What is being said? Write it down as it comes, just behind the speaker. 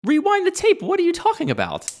Rewind the tape. What are you talking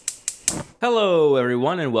about? Hello,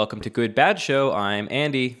 everyone, and welcome to Good Bad Show. I'm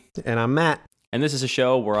Andy. And I'm Matt. And this is a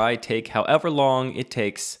show where I take however long it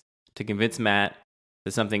takes to convince Matt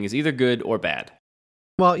that something is either good or bad.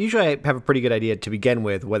 Well, usually I have a pretty good idea to begin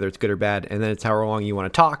with, whether it's good or bad, and then it's however long you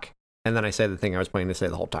want to talk, and then I say the thing I was planning to say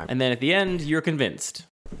the whole time. And then at the end, you're convinced.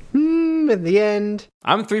 In the end...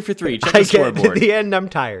 I'm 3 for 3. Check the scoreboard. At the end, I'm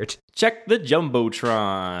tired. Check the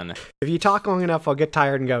Jumbotron. If you talk long enough, I'll get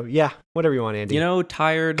tired and go, yeah, whatever you want, Andy. You know,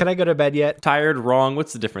 tired... Can I go to bed yet? Tired, wrong.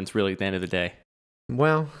 What's the difference, really, at the end of the day?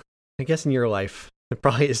 Well, I guess in your life, it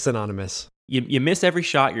probably is synonymous. You miss every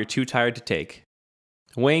shot you're too tired to take.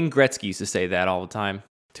 Wayne Gretzky used to say that all the time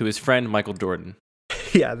to his friend Michael Jordan.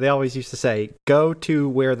 Yeah, they always used to say, go to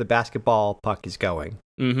where the basketball puck is going.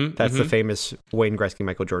 That's the famous Wayne Gretzky,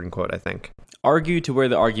 Michael Jordan quote, I think. Argue to where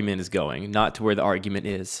the argument is going, not to where the argument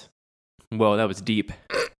is. Whoa, that was deep.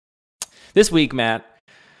 This week, Matt,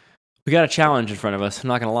 we got a challenge in front of us. I'm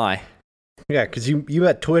not going to lie. Yeah, because you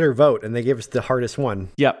had Twitter vote, and they gave us the hardest one.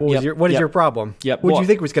 Yep. What is your problem? Yep. What did you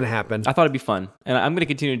think was going to happen? I thought it'd be fun, and I'm going to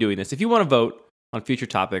continue doing this. If you want to vote on future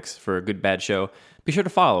topics for a Good Bad Show, be sure to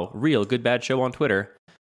follow Real Good Bad Show on Twitter.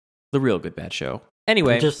 The Real Good Bad Show.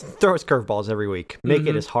 Anyway. Just throw us curveballs every week. Make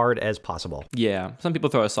it as hard as possible. Yeah. Some people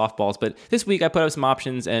throw us softballs, but this week I put up some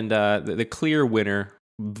options, and the clear winner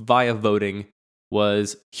via voting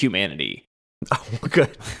was humanity. Oh,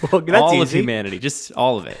 good. Well, that's all easy. of humanity. Just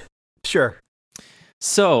all of it. Sure.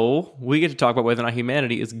 So we get to talk about whether or not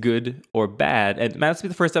humanity is good or bad. And Matt, this will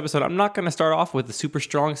be the first episode. I'm not going to start off with a super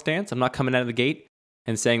strong stance. I'm not coming out of the gate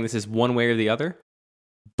and saying this is one way or the other.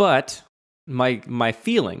 But my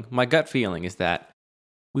gut feeling is that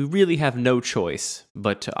we really have no choice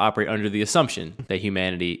but to operate under the assumption that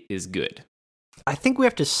humanity is good. I think we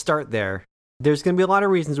have to start there. There's going to be a lot of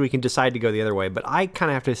reasons we can decide to go the other way, but I kind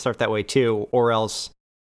of have to start that way too, or else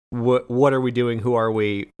what are we doing? Who are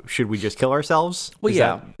we? Should we just kill ourselves?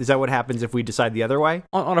 Well, Is that what happens if we decide the other way?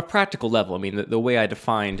 On a practical level, I mean, the way I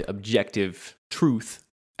defined objective truth,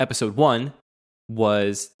 episode 1,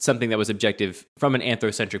 was something that was objective from an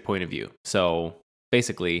anthrocentric point of view. So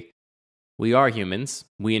basically, we are humans.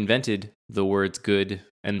 We invented the words good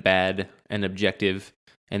and bad and objective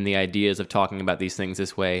and the ideas of talking about these things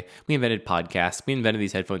this way. We invented podcasts. We invented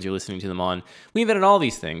these headphones you're listening to them on. We invented all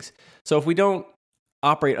these things. So if we don't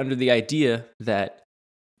operate under the idea that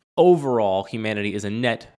overall humanity is a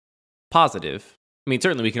net positive, I mean,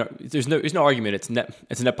 certainly we can. There's no argument it's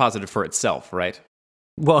a net positive for itself, right?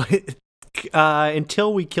 Well,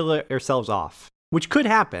 until we kill ourselves off, which could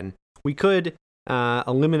happen. We could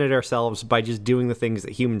eliminate ourselves by just doing the things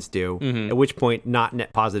that humans do, at which point not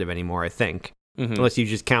net positive anymore, I think. Unless you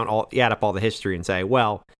just add up all the history and say,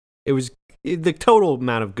 well, it was the total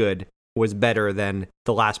amount of good was better than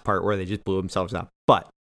the last part where they just blew themselves up. But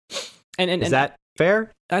is that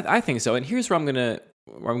fair? I think so. And here's where I'm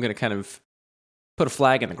gonna kind of put a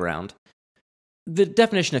flag in the ground. The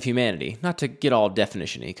definition of humanity, not to get all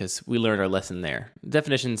definition-y, because we learned our lesson there.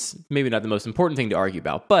 Definition's maybe not the most important thing to argue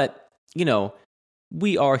about, but, you know,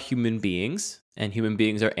 we are human beings, and human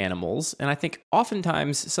beings are animals, and I think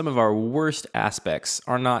oftentimes some of our worst aspects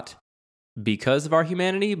are not because of our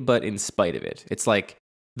humanity, but in spite of it. It's like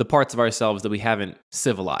the parts of ourselves that we haven't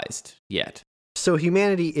civilized yet. So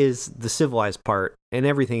humanity is the civilized part, and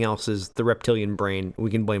everything else is the reptilian brain. We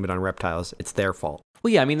can blame it on reptiles. It's their fault.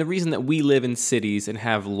 Well, yeah, I mean, the reason that we live in cities and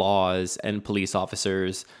have laws and police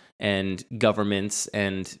officers and governments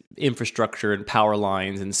and infrastructure and power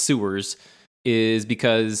lines and sewers is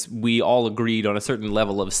because we all agreed on a certain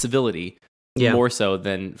level of civility, more so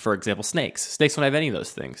than, for example, snakes. Snakes don't have any of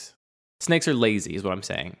those things. Snakes are lazy, is what I'm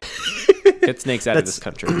saying. Get snakes out of this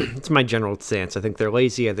country. It's my general stance. I think they're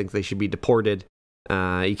lazy. I think they should be deported.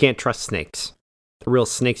 You can't trust snakes. The real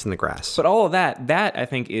snakes in the grass. But all of that I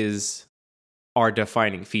think is our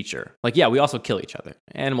defining feature. Like, yeah, we also kill each other.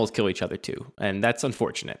 Animals kill each other too, and that's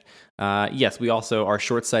unfortunate. Yes, we also are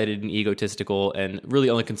short-sighted and egotistical and really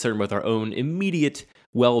only concerned with our own immediate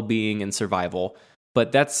well-being and survival.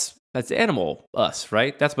 But that's animal us,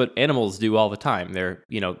 right? That's what animals do all the time. They're,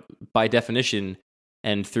 by definition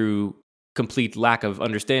and through complete lack of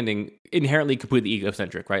understanding, inherently completely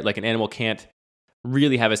egocentric, right? Like an animal can't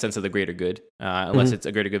really have a sense of the greater good unless it's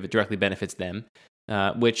a greater good that directly benefits them.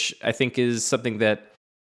 Which I think is something that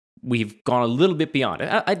we've gone a little bit beyond.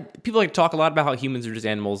 People like to talk a lot about how humans are just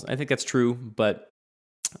animals. I think that's true, but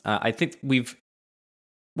I think we're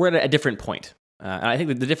at a different point. And I think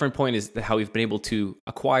that the different point is how we've been able to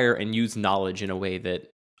acquire and use knowledge in a way that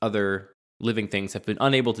other living things have been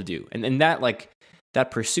unable to do. And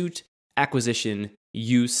that pursuit, acquisition,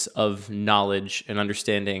 use of knowledge and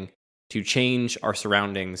understanding to change our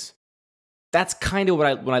surroundings. That's kind of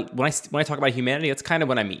what when I talk about humanity, that's kind of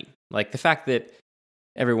what I mean. Like the fact that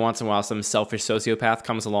every once in a while some selfish sociopath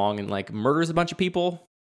comes along and like murders a bunch of people.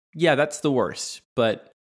 Yeah, that's the worst.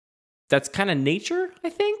 But that's kind of nature, I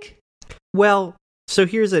think. Well, so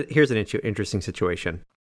here's an interesting situation.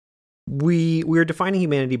 We're defining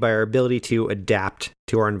humanity by our ability to adapt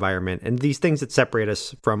to our environment and these things that separate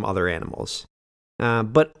us from other animals.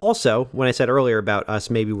 But also, when I said earlier about us,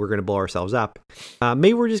 maybe we're going to blow ourselves up.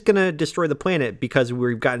 Maybe we're just going to destroy the planet because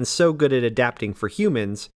we've gotten so good at adapting for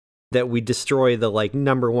humans that we destroy the like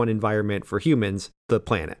number one environment for humans, the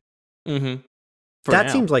planet. Mm-hmm.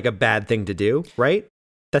 That seems like a bad thing to do, right?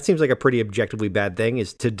 That seems like a pretty objectively bad thing,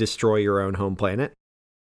 is to destroy your own home planet.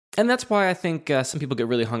 And that's why I think some people get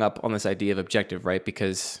really hung up on this idea of objective, right?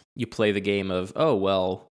 Because you play the game of, oh,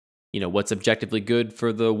 well, you know, what's objectively good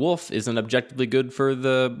for the wolf isn't objectively good for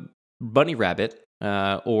the bunny rabbit.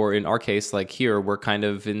 Or in our case, like here, we're kind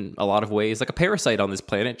of in a lot of ways like a parasite on this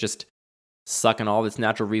planet, just sucking all of its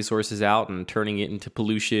natural resources out and turning it into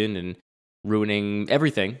pollution and ruining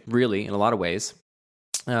everything, really, in a lot of ways.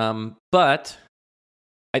 But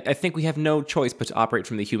I think we have no choice but to operate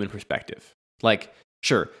from the human perspective. Like,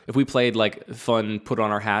 sure, if we played like fun, put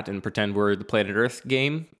on our hat and pretend we're the Planet Earth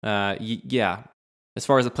game, yeah. As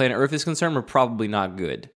far as the Planet Earth is concerned, we're probably not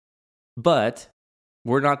good. But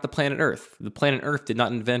we're not the Planet Earth. The Planet Earth did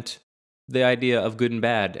not invent the idea of good and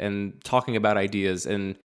bad and talking about ideas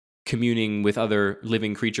and communing with other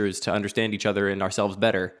living creatures to understand each other and ourselves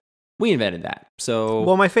better. We invented that. So,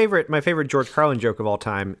 well, my favorite George Carlin joke of all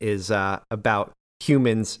time is about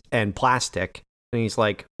humans and plastic. And he's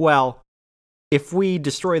like, well, if we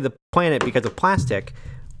destroy the planet because of plastic,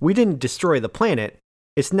 we didn't destroy the planet.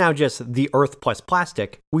 It's now just the Earth plus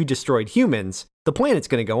plastic. We destroyed humans. The planet's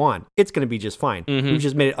going to go on. It's going to be just fine. Mm-hmm. We've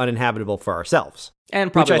just made it uninhabitable for ourselves.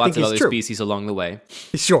 And probably lots of other species along the way.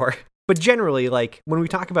 Sure. But generally, like, when we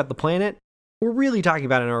talk about the planet, we're really talking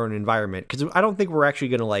about our own environment. Because I don't think we're actually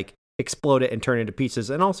going to, like, explode it and turn it into pieces.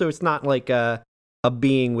 And also, it's not like a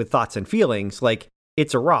being with thoughts and feelings. Like,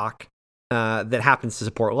 it's a rock that happens to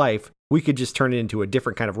support life. We could just turn it into a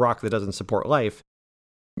different kind of rock that doesn't support life.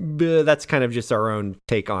 But that's kind of just our own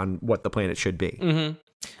take on what the planet should be. Mm-hmm.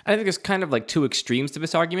 I think there's kind of like two extremes to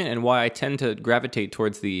this argument, and why I tend to gravitate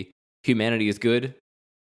towards the humanity is good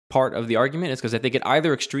part of the argument is because I think at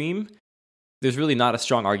either extreme, there's really not a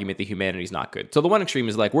strong argument that humanity is not good. So the one extreme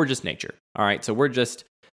is like, we're just nature. All right, so we're just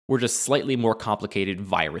slightly more complicated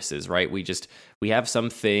viruses, right? We have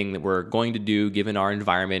something that we're going to do given our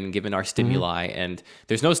environment and given our stimuli, and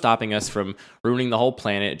there's no stopping us from ruining the whole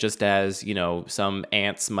planet, just as, you know, some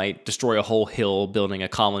ants might destroy a whole hill building a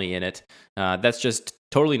colony in it. That's just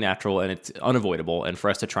totally natural and it's unavoidable, and for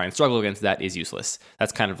us to try and struggle against that is useless.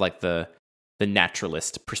 That's kind of like the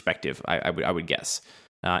naturalist perspective, I would guess.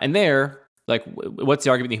 And there, like, what's the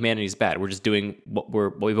argument that humanity is bad? We're just doing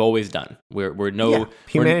what we've always done.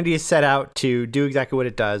 Humanity is set out to do exactly what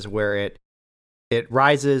it does, where it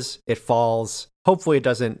rises, it falls. Hopefully, it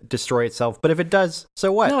doesn't destroy itself. But if it does,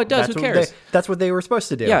 so what? No, it does. Who cares? That's what they were supposed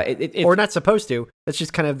to do. Yeah, or not supposed to. That's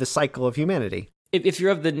just kind of the cycle of humanity. If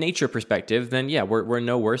you're of the nature perspective, then yeah, we're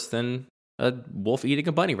no worse than a wolf eating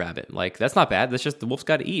a bunny rabbit. Like, that's not bad. That's just the wolf's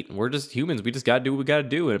got to eat. We're just humans. We just got to do what we got to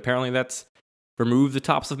do. And apparently, that's remove the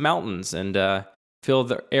tops of mountains and fill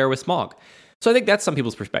the air with smog. So I think that's some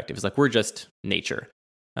people's perspective. It's like, we're just nature.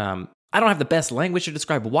 I don't have the best language to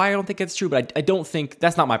describe why I don't think it's true, but I don't think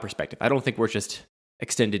that's not my perspective. I don't think we're just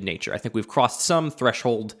extended nature. I think we've crossed some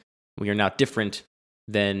threshold. We are now different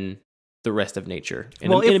than the rest of nature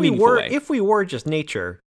in a meaningful way. If we were just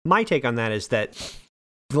nature, my take on that is that,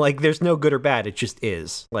 like, there's no good or bad. It just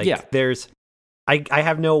is. Like, there's... I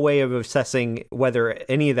have no way of assessing whether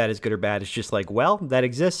any of that is good or bad. It's just like, well, that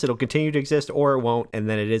exists. It'll continue to exist, or it won't, and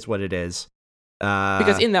then it is what it is.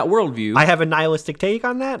 Because in that worldview, I have a nihilistic take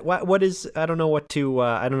on that. What is? I don't know what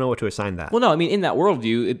to assign that. Well, no, I mean, in that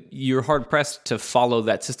worldview, you're hard pressed to follow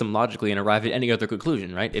that system logically and arrive at any other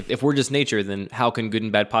conclusion, right? If we're just nature, then how can good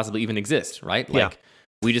and bad possibly even exist, right? Like,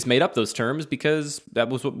 we just made up those terms because that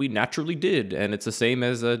was what we naturally did, and it's the same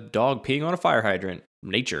as a dog peeing on a fire hydrant.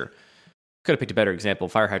 Nature. Could have picked a better example.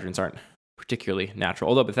 Fire hydrants aren't particularly natural.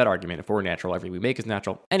 Although with that argument, if we're natural, everything we make is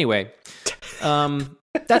natural. Anyway,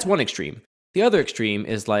 that's one extreme. The other extreme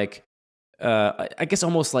is like, I guess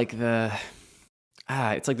almost like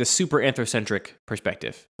it's like the super anthrocentric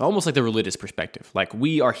perspective. Almost like the religious perspective. Like,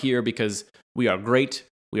 we are here because we are great,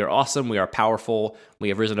 we are awesome, we are powerful, we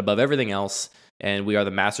have risen above everything else, and we are the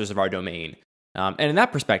masters of our domain. And in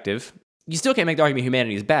that perspective, you still can't make the argument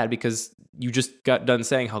humanity is bad because you just got done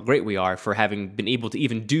saying how great we are for having been able to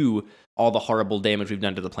even do all the horrible damage we've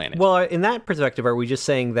done to the planet. Well, in that perspective, are we just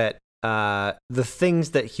saying that the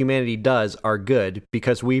things that humanity does are good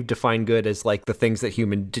because we've defined good as like the things that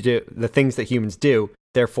humans do,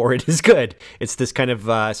 therefore it is good? It's this kind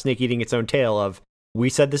of snake eating its own tail of, we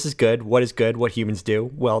said this is good. What is good? What humans do?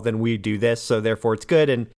 Well, then we do this, so therefore it's good,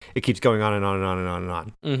 and it keeps going on and on and on and on and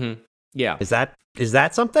on. Mm-hmm. Yeah. Is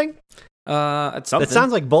that something? It's something. That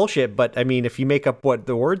sounds like bullshit, but I mean, if you make up what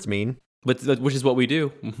the words mean, which is what we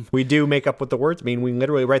do. We do make up what the words mean. We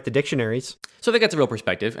literally write the dictionaries. So I think that's a real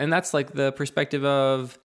perspective, and that's like the perspective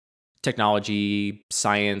of technology,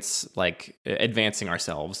 science, like advancing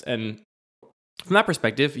ourselves. And from that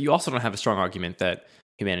perspective, you also don't have a strong argument that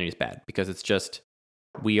humanity is bad because it's just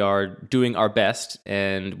we are doing our best,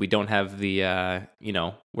 and we don't have the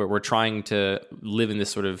we're trying to live in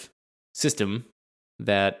this sort of system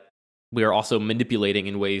that we are also manipulating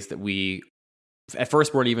in ways that we at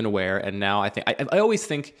first weren't even aware. And now I think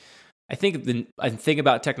the thing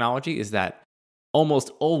about technology is that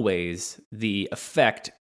almost always the effect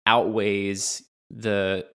outweighs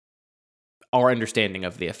our understanding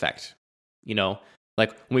of the effect.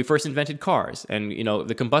 Like when we first invented cars and,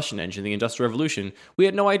 the combustion engine, the Industrial Revolution, we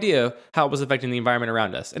had no idea how it was affecting the environment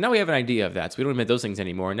around us. And now we have an idea of that. So we don't invent those things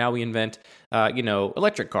anymore. Now we invent,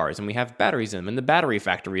 electric cars, and we have batteries in them. And the battery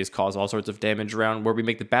factories cause all sorts of damage around where we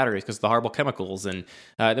make the batteries because of the horrible chemicals. And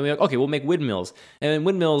then we're like, okay, we'll make windmills. And then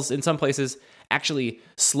windmills in some places actually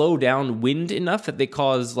slow down wind enough that they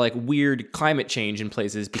cause like weird climate change in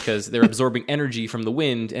places because they're absorbing energy from the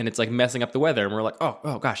wind and it's like messing up the weather. And we're like,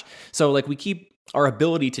 oh gosh. So like our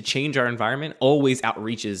ability to change our environment always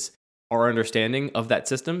outreaches our understanding of that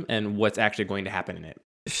system and what's actually going to happen in it.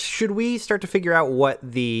 Should we start to figure out what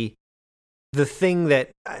the thing that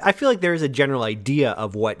I feel like there is a general idea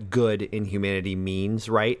of what good in humanity means,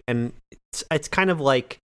 right? And it's kind of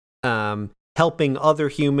like helping other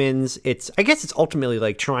humans. I guess it's ultimately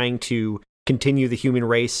like trying to continue the human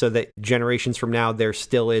race so that generations from now there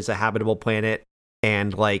still is a habitable planet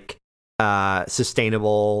and like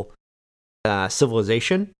sustainable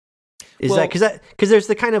civilization. Because there's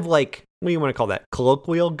the kind of like, what do you want to call that,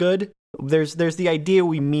 colloquial good? There's the idea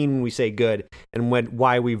we mean when we say good, and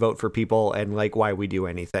why we vote for people, and like why we do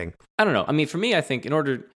anything. I don't know. I mean, for me, I think in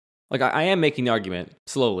order, like I am making the argument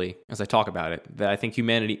slowly as I talk about it that I think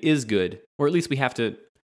humanity is good, or at least we have to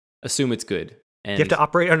assume it's good. And you have to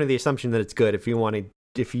operate under the assumption that it's good if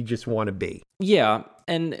you just want to be. Yeah,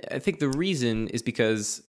 and I think the reason is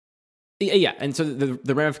because. Yeah, and so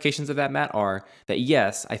the ramifications of that, Matt, are that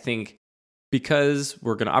yes, I think because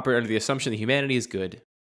we're going to operate under the assumption that humanity is good,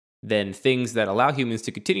 then things that allow humans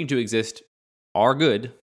to continue to exist are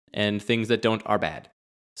good, and things that don't are bad.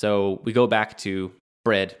 So we go back to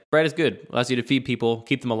bread. Bread is good. It allows you to feed people,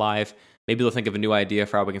 keep them alive. Maybe they'll think of a new idea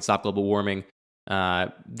for how we can stop global warming.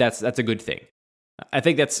 That's a good thing. I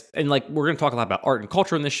think and like we're going to talk a lot about art and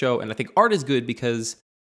culture in this show, and I think art is good because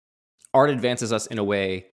art advances us in a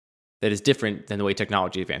way that is different than the way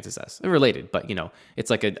technology advances us. They're related, but it's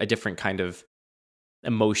like a different kind of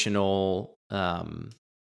emotional,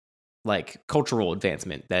 like cultural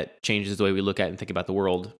advancement that changes the way we look at and think about the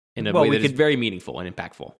world in a way that is very meaningful and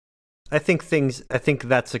impactful. I think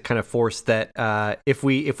that's a kind of force that if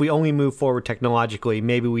we only move forward technologically,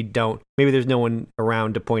 maybe there's no one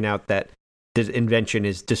around to point out that this invention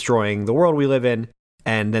is destroying the world we live in,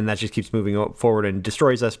 and then that just keeps moving forward and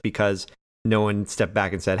destroys us because no one stepped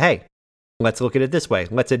back and said, hey, let's look at it this way.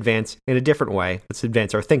 Let's advance in a different way. Let's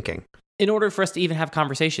advance our thinking. In order for us to even have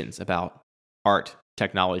conversations about art,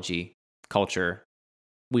 technology, culture,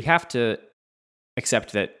 we have to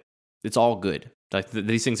accept that it's all good. Like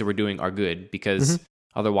these things that we're doing are good because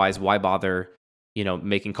otherwise, why bother,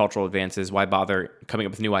 making cultural advances? Why bother coming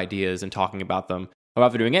up with new ideas and talking about them? Why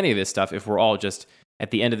bother doing any of this stuff if we're all just, at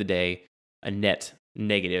the end of the day, a net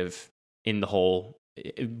negative in the whole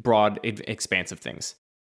broad expanse of things?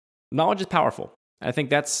 Knowledge is powerful. I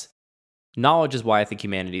think knowledge is why I think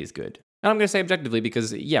humanity is good. And I'm going to say objectively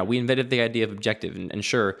because, yeah, we invented the idea of objective. And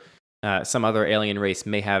sure, some other alien race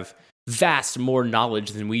may have vast more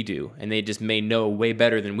knowledge than we do. And they just may know way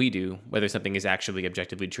better than we do whether something is actually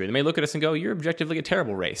objectively true. They may look at us and go, you're objectively a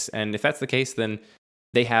terrible race. And if that's the case, then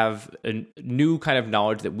they have a new kind of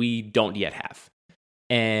knowledge that we don't yet have.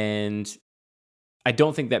 And I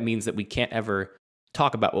don't think that means that we can't ever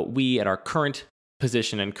talk about what we, at our current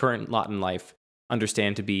position and current lot in life,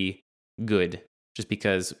 understand to be good just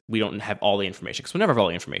because we don't have all the information. Because we'll never have all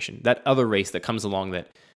the information. That other race that comes along that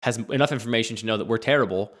has enough information to know that we're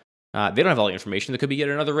terrible They don't have all the information. There could be yet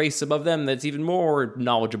another race above them that's even more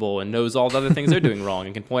knowledgeable and knows all the other things they're doing wrong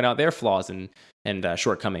and can point out their flaws and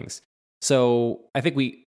shortcomings. So I think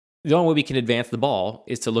the only way we can advance the ball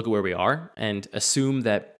is to look at where we are and assume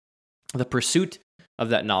that the pursuit of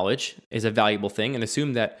that knowledge is a valuable thing, and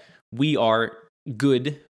assume that we are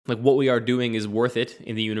good, like what we are doing is worth it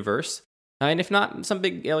in the universe. And if not, some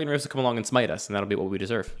big alien race will come along and smite us, and that'll be what we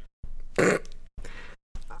deserve.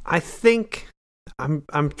 I think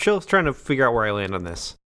I'm still trying to figure out where I land on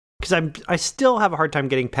this, because I still have a hard time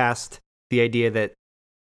getting past the idea that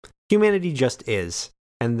humanity just is,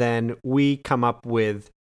 and then we come up with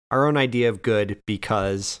our own idea of good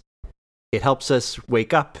because it helps us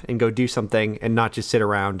wake up and go do something and not just sit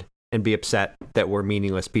around and be upset that we're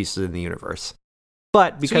meaningless pieces in the universe.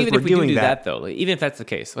 But because even we're if we doing do that, though, even if that's the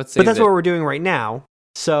case, let's say. But that's what we're doing right now.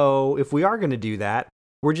 So if we are going to do that,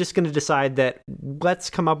 we're just going to decide that let's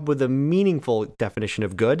come up with a meaningful definition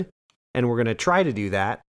of good, and we're going to try to do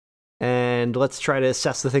that. And let's try to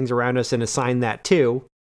assess the things around us and assign that too.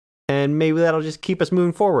 And maybe that'll just keep us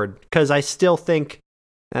moving forward. Because I still think,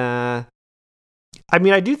 I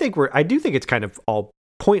do think it's kind of all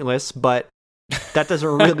pointless, but that doesn't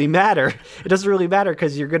really matter. It doesn't really matter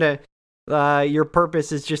because you're gonna. Your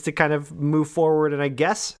purpose is just to kind of move forward and I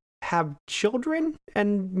guess have children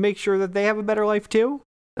and make sure that they have a better life too.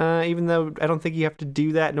 Even though I don't think you have to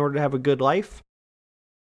do that in order to have a good life.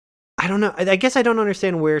 I don't know. I guess I don't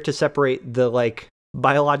understand where to separate the like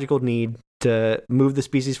biological need to move the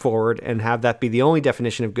species forward and have that be the only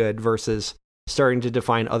definition of good versus starting to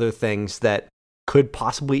define other things that could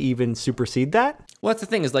possibly even supersede that. Well, that's the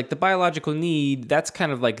thing is like the biological need, that's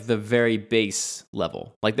kind of like the very base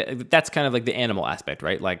level. Like that's kind of like the animal aspect,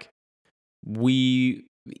 right? Like we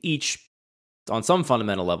each on some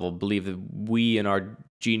fundamental level believe that we and our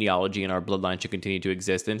genealogy and our bloodline should continue to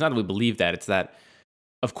exist. And it's not that we believe that, it's that,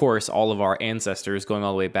 of course, all of our ancestors going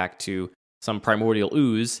all the way back to some primordial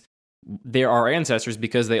ooze, they're our ancestors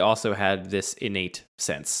because they also had this innate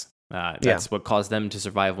sense. That's what caused them to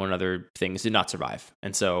survive when other things did not survive.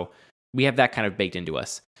 And so we have that kind of baked into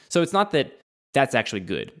us. So it's not that that's actually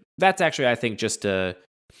good. That's actually, I think, just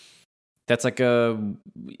that's like a,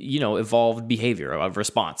 evolved behavior of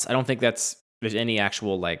response. I don't think there's any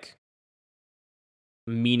actual like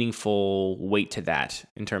meaningful weight to that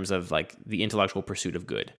in terms of like the intellectual pursuit of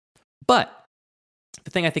good. But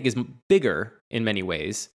the thing I think is bigger in many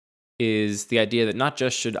ways is the idea that not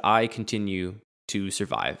just should I continue to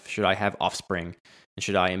survive, should I have offspring, and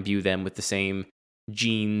should I imbue them with the same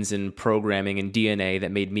genes and programming and DNA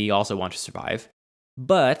that made me also want to survive,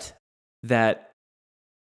 but that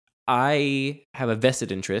I have a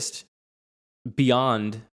vested interest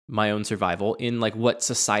beyond my own survival in like what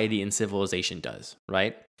society and civilization does,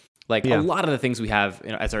 right? Like a lot of the things we have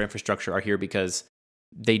as our infrastructure are here because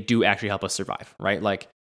they do actually help us survive, right? Like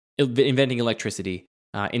inventing electricity,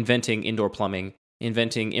 inventing indoor plumbing,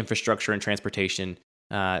 inventing infrastructure and transportation,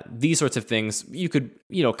 these sorts of things, you could,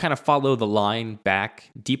 kind of follow the line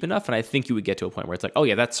back deep enough. And I think you would get to a point where it's like, oh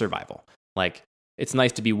yeah, that's survival. Like it's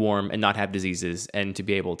nice to be warm and not have diseases and to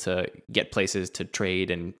be able to get places to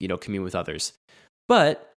trade and, commune with others.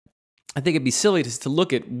 But I think it'd be silly to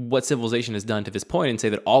look at what civilization has done to this point and say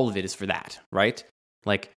that all of it is for that, right?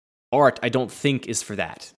 Like art, I don't think is for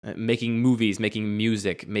that. Making movies, making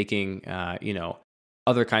music, making,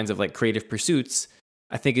 other kinds of like creative pursuits,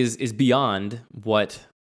 I think is beyond what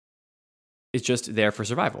is just there for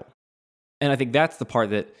survival. And I think that's the part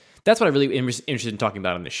that's what I'm really interested in talking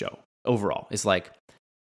about on this show overall, is like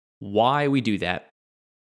why we do that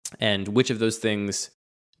and which of those things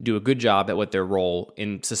do a good job at what their role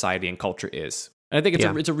in society and culture is. And I think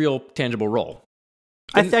it's a real tangible role.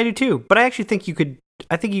 I do too, but I actually think you could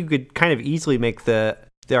kind of easily make the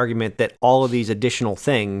argument that all of these additional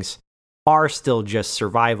things are still just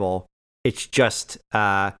survival. It's just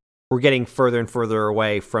we're getting further and further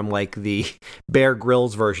away from like the Bear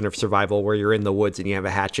Grylls version of survival where you're in the woods and you have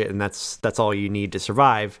a hatchet and that's all you need to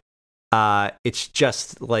survive. It's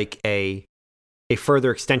just like a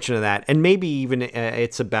further extension of that. And maybe even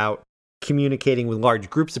it's about communicating with large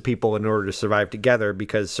groups of people in order to survive together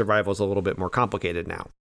because survival is a little bit more complicated now.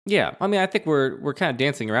 Yeah. I mean, I think we're kind of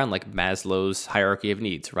dancing around like Maslow's hierarchy of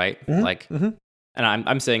needs, right? And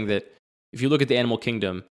I'm saying that if you look at the animal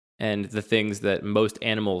kingdom and the things that most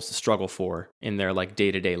animals struggle for in their like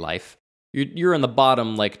day-to-day life, you're in the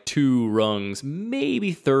bottom like 2 rungs,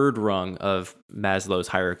 maybe 3rd rung of Maslow's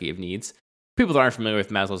hierarchy of needs. People that aren't familiar with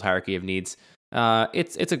Maslow's hierarchy of needs,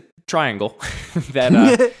 it's a triangle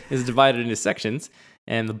that is divided into sections,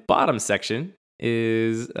 and the bottom section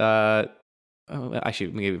is actually,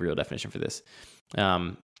 let me give you a real definition for this.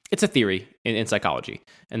 it's a theory in psychology.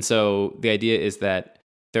 And so the idea is that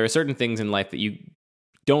there are certain things in life that you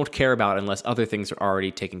don't care about unless other things are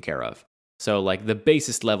already taken care of. So like the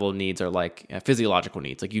basest level needs are like physiological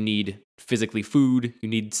needs. Like you need physically food, you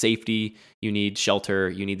need safety, you need shelter,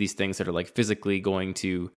 you need these things that are like physically going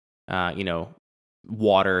to,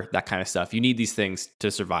 water, that kind of stuff. You need these things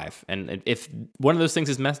to survive. And if one of those things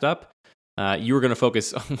is messed up, you're going to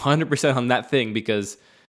focus 100% on that thing because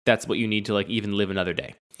that's what you need to like even live another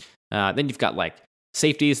day. Then you've got like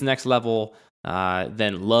safety is the next level.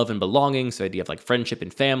 Then love and belonging. So the idea of like friendship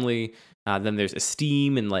and family. Then there's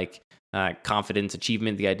esteem and like confidence,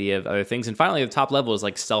 achievement, the idea of other things. And finally, the top level is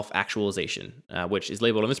like self-actualization, which is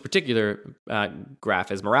labeled on this particular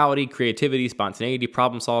graph as morality, creativity, spontaneity,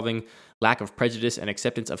 problem solving, lack of prejudice, and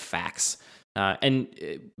acceptance of facts. And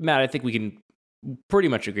Matt, I think we can pretty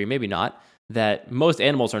much agree, maybe not, that most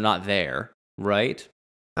animals are not there, right?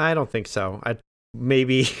 I don't think so.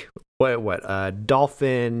 Maybe what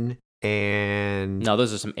dolphin and no,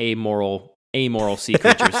 those are some amoral sea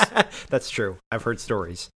creatures. That's true. I've heard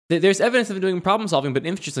stories. There's evidence of them doing problem solving, but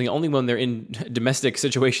interestingly, only when they're in domestic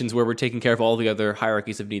situations where we're taking care of all the other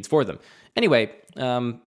hierarchies of needs for them. Anyway,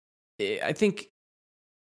 I think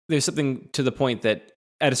there's something to the point that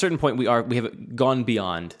at a certain point we have gone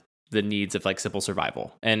beyond the needs of like simple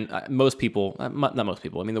survival. And most people, not most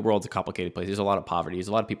people, I mean, the world's a complicated place. There's a lot of poverty. There's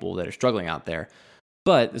a lot of people that are struggling out there.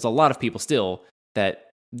 But there's a lot of people still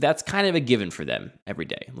that's kind of a given for them every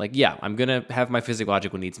day. Like, yeah, I'm going to have my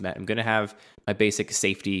physiological needs met. I'm going to have my basic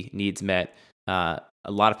safety needs met. A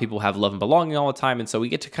lot of people have love and belonging all the time. And so we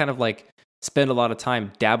get to kind of like spend a lot of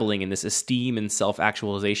time dabbling in this esteem and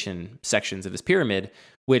self-actualization sections of this pyramid,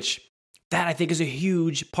 which that I think is a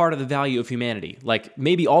huge part of the value of humanity. Like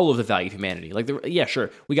maybe all of the value of humanity. Like, yeah, sure,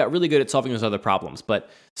 we got really good at solving those other problems, but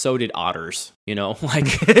so did otters,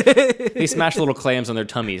 like they smash little clams on their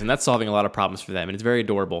tummies and that's solving a lot of problems for them. And it's very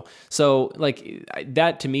adorable. So like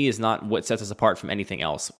that to me is not what sets us apart from anything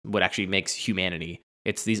else. What actually makes humanity.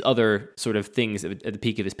 It's these other sort of things at the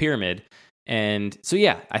peak of this pyramid. And so,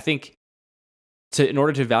 yeah, I think in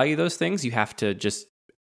order to value those things, you have to just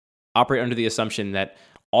operate under the assumption that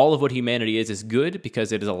all of what humanity is good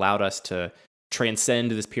because it has allowed us to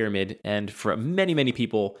transcend this pyramid and for many, many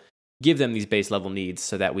people, give them these base level needs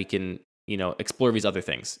so that we can, explore these other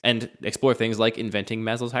things and explore things like inventing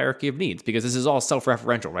Maslow's hierarchy of needs, because this is all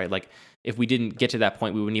self-referential, right? Like if we didn't get to that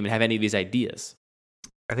point, we wouldn't even have any of these ideas.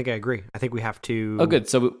 I think I agree. I think we have to... Oh, good.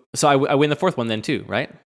 So I win the fourth one then too, right?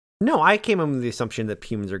 No, I came up with the assumption that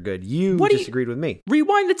humans are good. You disagreed with me.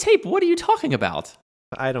 Rewind the tape. What are you talking about?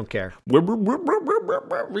 I don't care. Rewind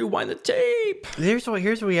the tape. Here's what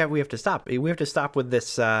we have to stop. We have to stop with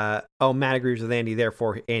this. Matt agrees with Andy,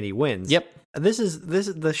 therefore Andy wins. Yep.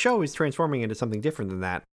 The show is transforming into something different than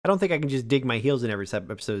that. I don't think I can just dig my heels in every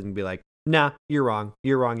episode and be like, nah, you're wrong.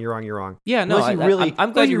 You're wrong. You're wrong. You're wrong. Yeah, no,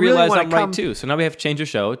 I'm glad you realized I'm right too. So now we have to change the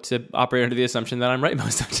show to operate under the assumption that I'm right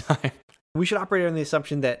most of the time. We should operate under the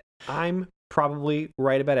assumption that I'm probably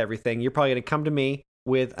right about everything. You're probably going to come to me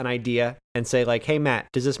with an idea and say like, hey, Matt,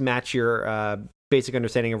 does this match your basic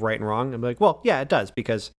understanding of right and wrong? I'm like, well, yeah, it does,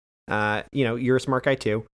 because, you're a smart guy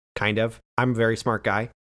too, kind of. I'm a very smart guy.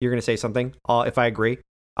 You're going to say something. If I agree,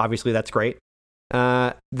 obviously that's great.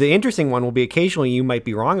 The interesting one will be occasionally you might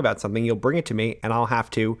be wrong about something. You'll bring it to me and I'll have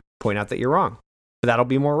to point out that you're wrong. But that'll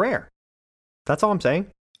be more rare. That's all I'm saying.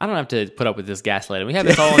 I don't have to put up with this gaslighting. We have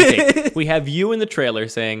this all on tape. We have you in the trailer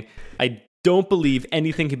saying, I don't believe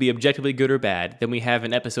anything can be objectively good or bad. Then we have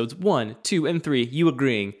in episodes 1, 2, and 3, you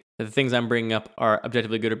agreeing that the things I'm bringing up are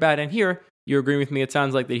objectively good or bad. And here, you're agreeing with me. It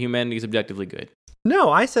sounds like that humanity is objectively good.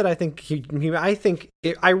 No, I said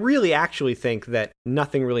I really actually think that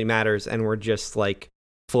nothing really matters and we're just like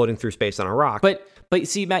floating through space on a rock. But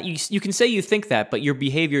see, Matt, you can say you think that, but your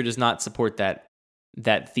behavior does not support that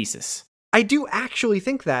thesis. I do actually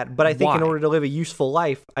think that, but I think Why? In order to live a useful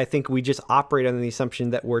life, I think we just operate under the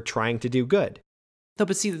assumption that we're trying to do good. No,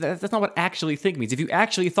 but see, that's not what actually think means. If you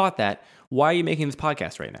actually thought that, why are you making this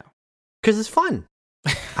podcast right now? Because it's fun.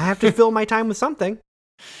 I have to fill my time with something.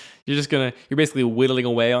 You're basically whittling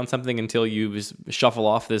away on something until you just shuffle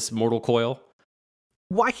off this mortal coil.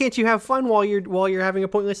 Why can't you have fun while you're having a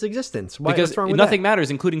pointless existence? Because what's wrong with nothing that? matters,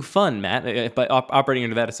 inclling fun, Matt, by operating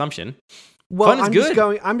under that assumption. Well, fun is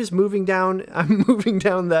good. I'm just moving down. I'm moving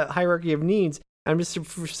down the hierarchy of needs. I'm just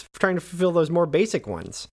trying to fulfill those more basic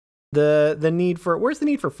ones. Where's the need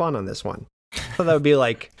for fun on this one? I thought that would be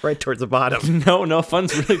like right towards the bottom. No,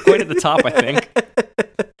 fun's really quite at the top, I think.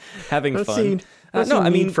 Having fun. I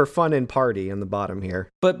mean for fun and party on the bottom here.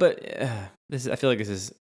 But I feel like this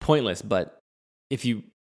is pointless. But if you,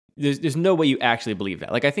 there's no way you actually believe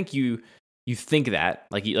that. Like I think you you think that,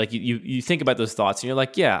 you think about those thoughts, and you're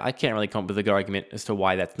like, yeah, I can't really come up with a good argument as to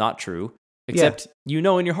why that's not true. Except you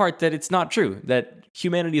know in your heart that it's not true, that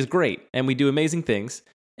humanity is great, and we do amazing things,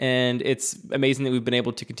 and it's amazing that we've been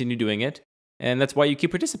able to continue doing it, and that's why you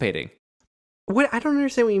keep participating. I don't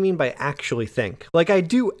understand what you mean by actually think. Like, I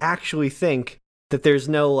do actually think that there's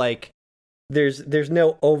no, there's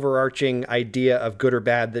no overarching idea of good or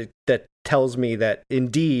bad that tells me that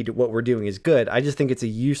indeed what we're doing is good. I just think it's a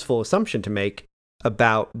useful assumption to make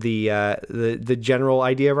about the general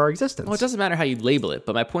idea of our existence. Well, it doesn't matter how you label it,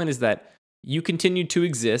 but my point is that you continue to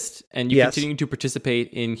exist and you continue to participate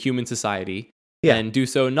in human society and do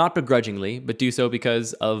so not begrudgingly, but do so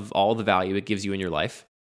because of all the value it gives you in your life.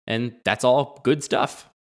 And that's all good stuff.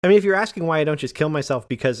 I mean, if you're asking why I don't just kill myself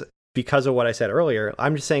because of what I said earlier,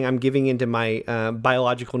 I'm just saying I'm giving into my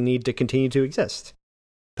biological need to continue to exist.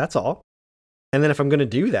 That's all. And then if I'm going to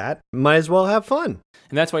do that, might as well have fun.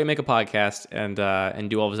 And that's why you make a podcast and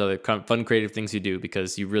do all those other fun, creative things you do,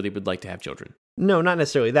 because you really would like to have children. No, not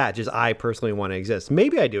necessarily that. Just I personally want to exist.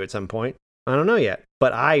 Maybe I do at some point. I don't know yet.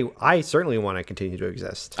 But I certainly want to continue to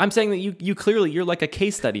exist. I'm saying that you're like a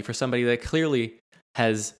case study for somebody that clearly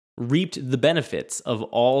has reaped the benefits of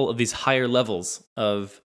all of these higher levels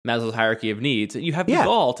of Maslow's hierarchy of needs. You have the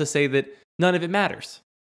gall to say that none of it matters.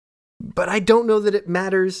 But I don't know that it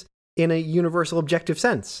matters in a universal objective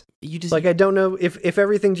sense. I don't know if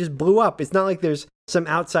everything just blew up. It's not like there's some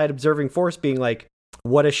outside observing force being like,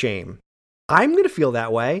 what a shame. I'm going to feel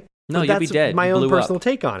that way. No, you'll be dead. That's my own personal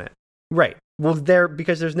take on it. Right. Well,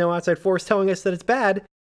 because there's no outside force telling us that it's bad,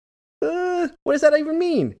 what does that even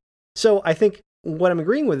mean? So I think what I'm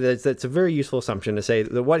agreeing with is that it's a very useful assumption to say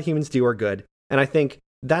that what humans do are good. And I think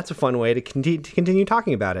that's a fun way to continue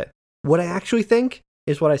talking about it. What I actually think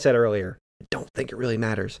is what I said earlier. I don't think it really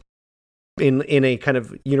matters. In a kind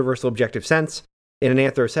of universal objective sense, in an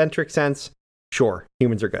anthrocentric sense, sure,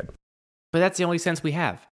 humans are good. But that's the only sense we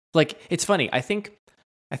have. Like, it's funny. I think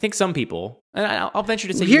some people, and I'll venture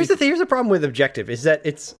to say... Here's the problem with objective, is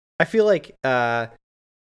that I feel like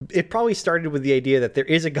it probably started with the idea that there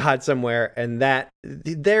is a God somewhere, and that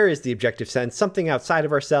there is the objective sense, something outside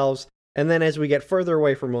of ourselves. And then as we get further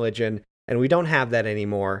away from religion, and we don't have that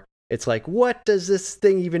anymore, it's like, what does this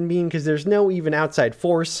thing even mean? Because there's no even outside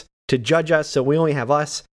force to judge us, so we only have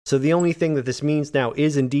us. So the only thing that this means now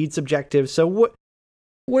is indeed subjective. So what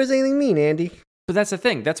does anything mean, Andy? But that's the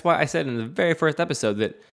thing. That's why I said in the very first episode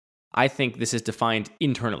that I think this is defined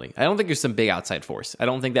internally. I don't think there's some big outside force. I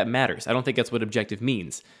don't think that matters. I don't think that's what objective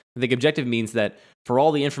means. I think objective means that for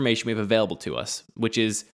all the information we have available to us, which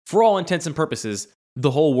is, for all intents and purposes,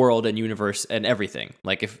 the whole world and universe and everything.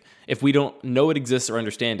 Like, if we don't know it exists or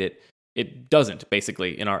understand it, it doesn't,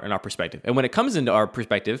 basically, in our perspective. And when it comes into our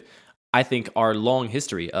perspective, I think our long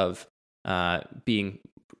history of being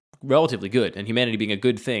relatively good and humanity being a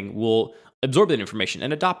good thing will absorb that information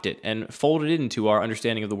and adopt it and fold it into our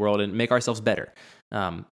understanding of the world and make ourselves better.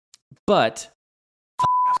 But I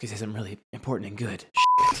was going to say something really important and good.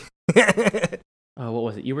 Shit. What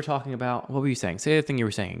was it you were talking about? What were you saying? Say the thing you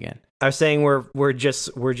were saying again. I was saying we're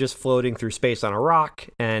just floating through space on a rock,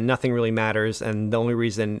 and nothing really matters. And the only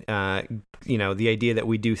reason, the idea that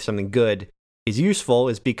we do something good is useful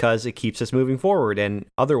is because it keeps us moving forward. And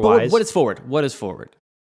otherwise, what is forward? What is forward?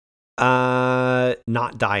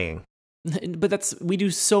 Not dying. But we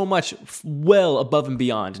do so much well above and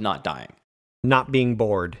beyond not dying. Not being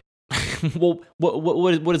bored. Well,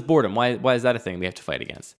 what is boredom? Why is that a thing we have to fight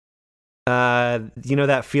against?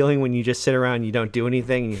 That feeling when you just sit around and you don't do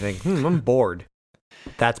anything and you think, I'm bored.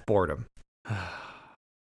 That's boredom.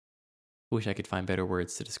 Wish I could find better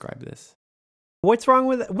words to describe this. What's wrong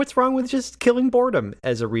with just killing boredom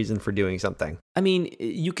as a reason for doing something? I mean,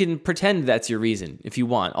 you can pretend that's your reason if you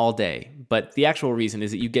want all day, but the actual reason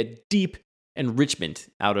is that you get deep enrichment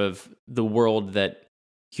out of the world that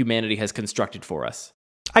humanity has constructed for us.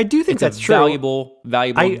 I do think that's true. Valuable, good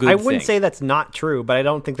I wouldn't thing. say that's not true, but I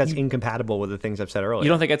don't think that's incompatible with the things I've said earlier. You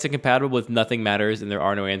don't think that's incompatible with nothing matters and there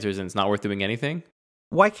are no answers and it's not worth doing anything?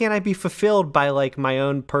 Why can't I be fulfilled by my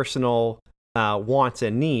own personal wants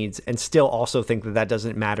and needs and still also think that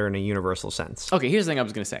doesn't matter in a universal sense? Okay, here's the thing I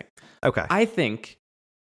was going to say. Okay. I think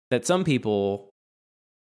that some people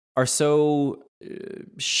are so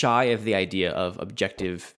shy of the idea of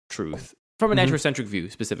objective truth from an anthrocentric view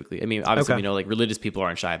specifically. I mean, obviously, religious people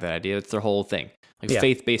aren't shy of that idea. It's their whole thing.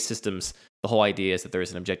 Faith-based systems, the whole idea is that there is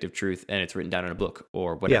an objective truth and it's written down in a book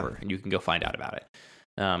or whatever, and you can go find out about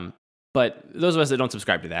it. But those of us that don't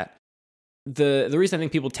subscribe to that, the reason I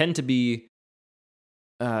think people tend to be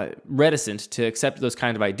reticent to accept those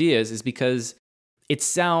kind of ideas is because it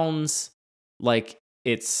sounds like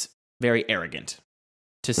it's very arrogant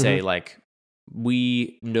to say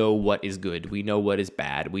we know what is good, we know what is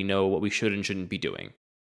bad, we know what we should and shouldn't be doing.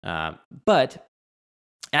 But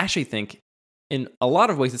I actually think in a lot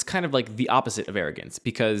of ways it's kind of like the opposite of arrogance,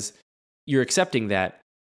 because you're accepting that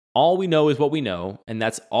all we know is what we know, and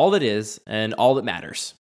that's all that is and all that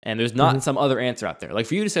matters. And there's not some other answer out there. Like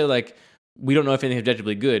for you to say like, we don't know if anything's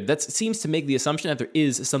objectively good, that seems to make the assumption that there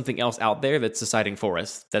is something else out there that's deciding for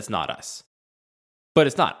us that's not us. But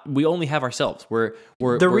it's not. We only have ourselves.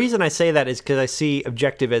 The reason I say that is because I see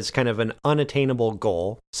objective as kind of an unattainable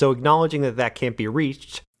goal. So acknowledging that can't be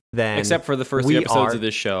reached, then except for the first 3 episodes of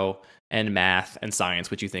this show and math and science,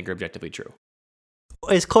 which you think are objectively true.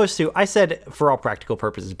 As close to, I said for all practical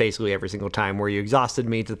purposes, basically every single time, where you exhausted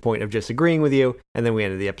me to the point of just agreeing with you, and then we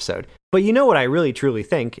ended the episode. But you know what I really truly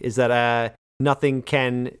think is that nothing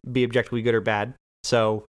can be objectively good or bad.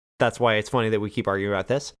 So that's why it's funny that we keep arguing about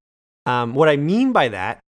this. What I mean by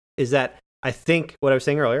that is that I think what I was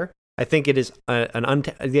saying earlier, I think it is the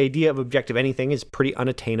idea of objective anything is pretty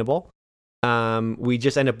unattainable. We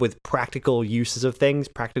just end up with practical uses of things,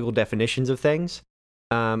 practical definitions of things.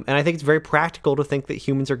 And I think it's very practical to think that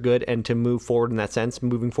humans are good and to move forward in that sense,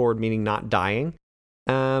 moving forward meaning not dying.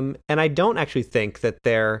 And I don't actually think that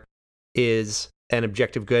there is an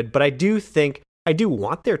objective good, but I do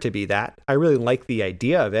want there to be that. I really like the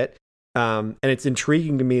idea of it. And it's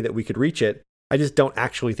intriguing to me that we could reach it. I just don't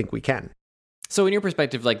actually think we can. So in your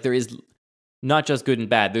perspective, like there is not just good and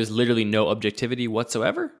bad, there's literally no objectivity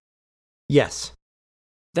whatsoever? Yes.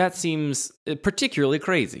 That seems particularly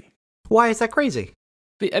crazy. Why is that crazy?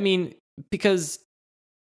 I mean, because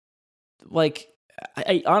like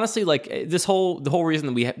I honestly like the whole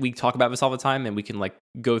reason that we talk about this all the time and we can like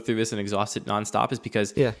go through this and exhaust it nonstop is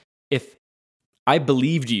because if I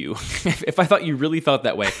believed you, if I thought you really felt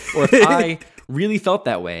that way, or if I really felt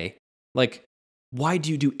that way, like, why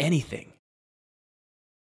do you do anything?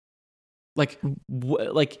 Like,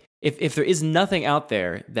 if there is nothing out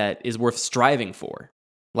there that is worth striving for,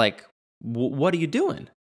 like, what are you doing?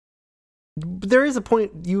 There is a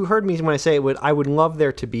point, you heard me when I say it, I would love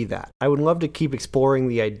there to be that. I would love to keep exploring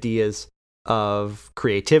the ideas of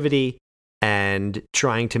creativity and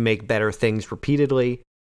trying to make better things repeatedly.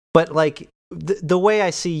 But like, the way I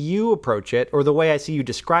see you approach it, or the way I see you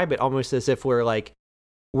describe it, almost as if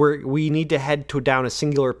we need to head down a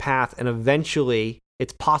singular path, and eventually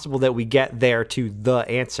it's possible that we get there to the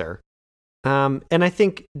answer. And I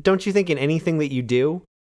think, don't you think in anything that you do,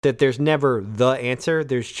 that there's never the answer,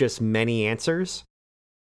 there's just many answers?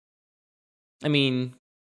 I mean,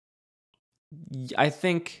 I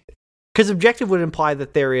think... Because objective would imply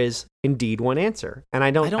that there is indeed one answer, and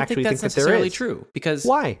I don't actually think that there is. Necessarily true, because...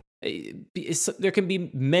 Why? There can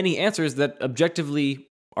be many answers that objectively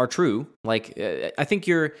are true. Like, I think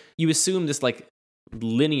you assume this like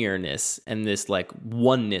linearness and this like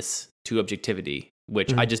oneness to objectivity,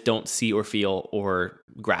 which I just don't see or feel or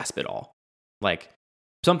grasp at all. Like,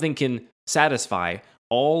 something can satisfy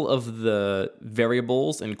all of the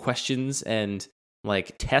variables and questions and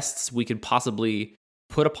like tests we could possibly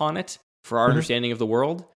put upon it for our understanding of the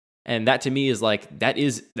world. And that to me is like, that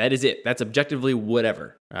is it. That's objectively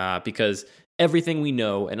whatever. Because everything we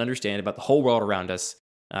know and understand about the whole world around us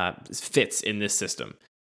fits in this system.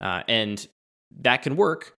 And that can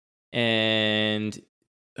work. And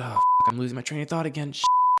I'm losing my train of thought again.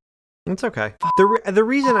 It's okay. The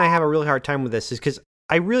reason I have a really hard time with this is because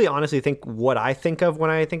I really honestly think what I think of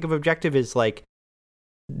when I think of objective is like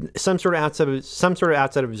some sort of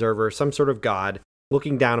outside observer, some sort of God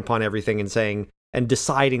looking down upon everything and saying, and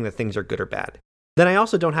deciding that things are good or bad. Then I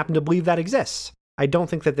also don't happen to believe that exists. I don't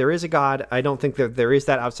think that there is a God. I don't think that there is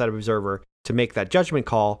that outside observer to make that judgment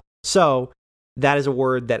call. So that is a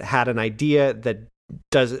word that had an idea that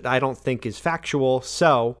I don't think is factual.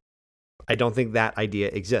 So I don't think that idea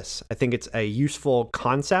exists. I think it's a useful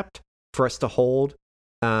concept for us to hold.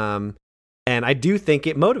 And I do think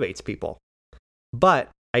it motivates people. But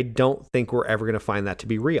I don't think we're ever going to find that to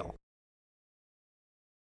be real.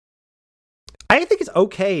 I think it's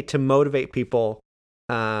okay to motivate people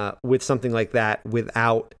with something like that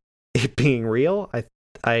without it being real.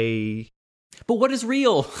 But what is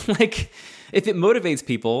real? Like, if it motivates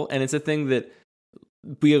people and it's a thing that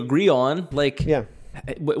we agree on, like,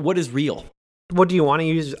 what is real? What, do you want to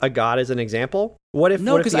use a God as an example? What if?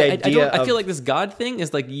 No, because I feel like this God thing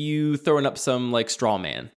is like you throwing up some like straw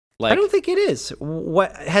man. Like, I don't think it is.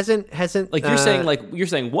 What hasn't like you're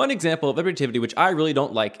saying one example of objectivity, which I really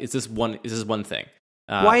don't like, is this one thing.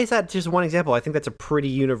 Why is that just one example? I think that's a pretty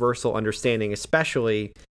universal understanding,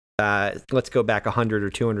 especially let's go back 100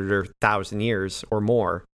 or 200 or 1,000 years or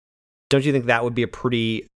more. Don't you think that would be a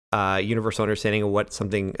pretty universal understanding of what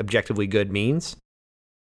something objectively good means?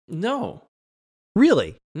 No.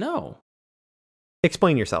 Really? No.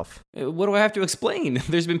 Explain yourself. What do I have to explain?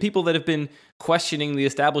 There's been people that have been questioning the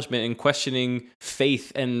establishment and questioning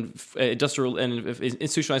faith and industrial and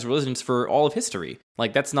institutionalized religions for all of history.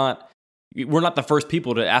 Like, we're not the first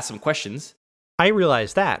people to ask some questions. I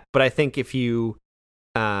realize that, but I think if you,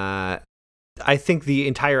 I think the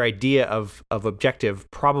entire idea of objective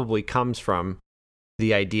probably comes from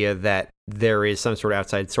the idea that there is some sort of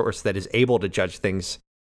outside source that is able to judge things.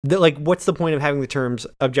 Like, what's the point of having the terms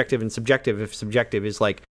objective and subjective if subjective is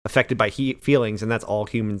like affected by feelings, and that's all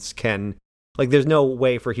humans can? Like, there's no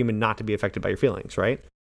way for a human not to be affected by your feelings, right?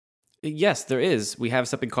 Yes, there is. We have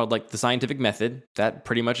something called like the scientific method that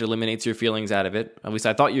pretty much eliminates your feelings out of it. At least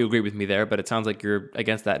I thought you agreed with me there, but it sounds like you're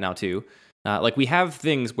against that now too. Like, we have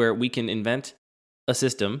things where we can invent a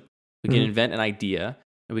system, we can invent an idea,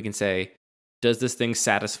 and we can say, does this thing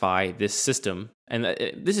satisfy this system? And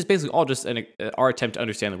this is basically all just our attempt to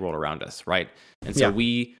understand the world around us, right? And so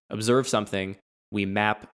we observe something, we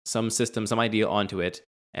map some system, some idea onto it,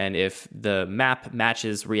 and if the map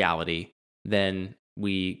matches reality, then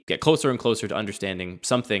we get closer and closer to understanding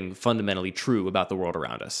something fundamentally true about the world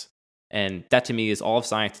around us. And that, to me, is all of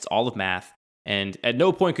science, it's all of math, and at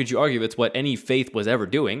no point could you argue it's what any faith was ever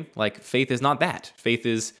doing. Like, faith is not that. Faith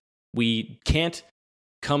is, we can't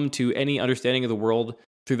come to any understanding of the world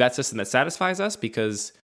through that system that satisfies us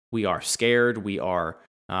because we are scared, we are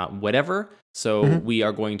whatever. So we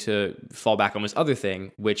are going to fall back on this other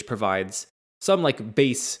thing, which provides some like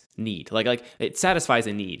base need. Like it satisfies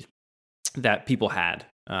a need that people had,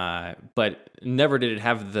 but never did it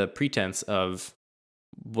have the pretense of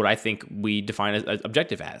what I think we define as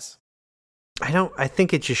objective as. I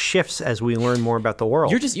think it just shifts as we learn more about the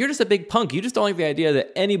world. You're just a big punk. You just don't like the idea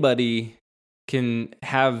that anybody can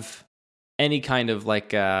have any kind of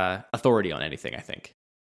like authority on anything, I think.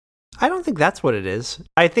 I don't think that's what it is.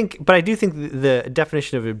 But I do think the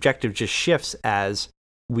definition of objective just shifts as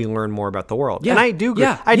we learn more about the world. Yeah. And I do agree.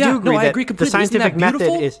 I agree completely. The scientific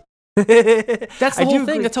method is. That's the whole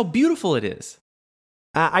thing. That's how beautiful it is.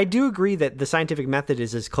 I do agree that the scientific method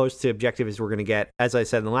is as close to objective as we're going to get, as I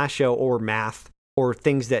said in the last show, or math, or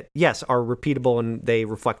things that, yes, are repeatable and they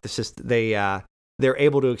reflect the system. They're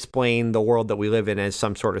able to explain the world that we live in as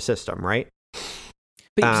some sort of system, right?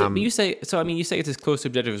 But you say it's as close to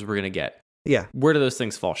objective as we're going to get. Yeah. Where do those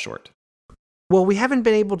things fall short? Well, we haven't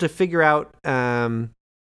been able to figure out. Well,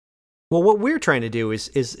 what we're trying to do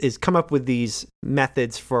is come up with these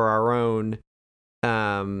methods for our own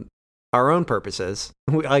purposes.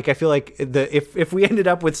 Like, I feel like if we ended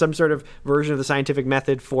up with some sort of version of the scientific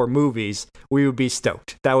method for movies, we would be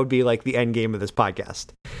stoked. That would be like the end game of this podcast.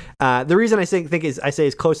 The reason I say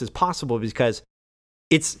as close as possible is because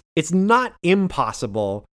it's not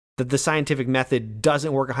impossible that the scientific method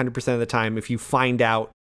doesn't work 100% of the time if you find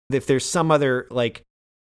out if there's some other like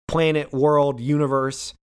planet, world,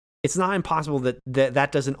 universe. It's not impossible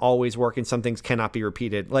that doesn't always work and some things cannot be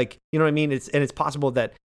repeated. Like, you know what I mean? It's possible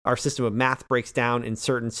that our system of math breaks down in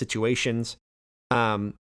certain situations.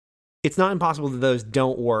 It's not impossible that those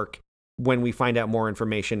don't work when we find out more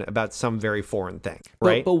information about some very foreign thing,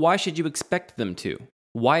 right? But why should you expect them to?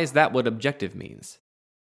 Why is that what objective means?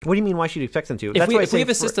 What do you mean, why should you expect them to? If we have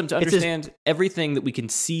a system to understand everything that we can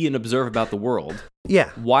see and observe about the world,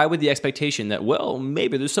 why would the expectation that, well,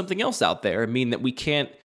 maybe there's something else out there mean that we can't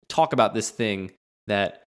talk about this thing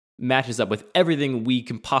that matches up with everything we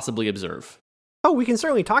can possibly observe? Oh, we can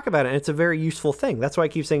certainly talk about it, and it's a very useful thing. That's why I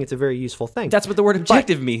keep saying it's a very useful thing. That's what the word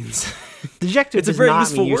objective means. Objective it's a very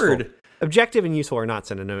useful word. Objective and useful are not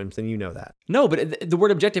synonyms, and you know that. No, but the word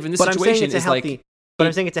objective in this situation is like... But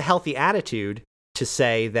I'm saying it's a healthy attitude to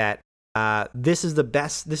say that this is the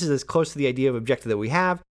best, this is as close to the idea of objective that we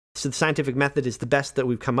have, so the scientific method is the best that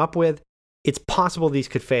we've come up with. It's possible these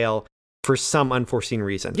could fail for some unforeseen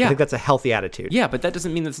reason. I think that's a healthy attitude. Yeah, but that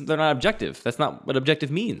doesn't mean that they're not objective. That's not what objective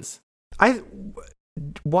means.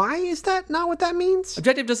 Why is that not what that means?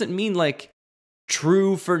 Objective doesn't mean like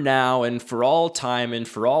true for now and for all time and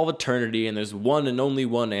for all eternity and there's one and only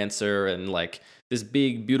one answer and like this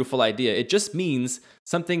big beautiful idea. It just means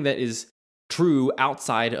something that is true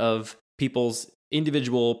outside of people's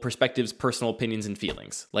individual perspectives, personal opinions, and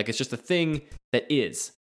feelings. Like, it's just a thing that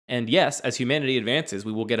is. And yes, as humanity advances,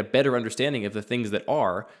 we will get a better understanding of the things that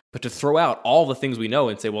are, but to throw out all the things we know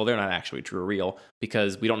and say, well, they're not actually true or real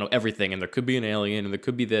because we don't know everything and there could be an alien and there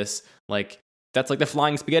could be this, like, that's like the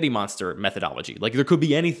flying spaghetti monster methodology. Like, there could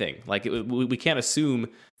be anything. Like, we can't assume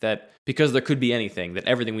that because there could be anything, that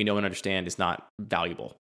everything we know and understand is not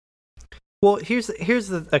valuable. Well, here's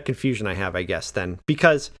a confusion I have, I guess, then,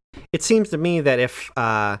 because it seems to me that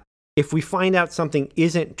if we find out something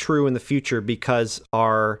isn't true in the future because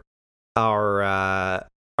our our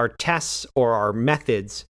tests or our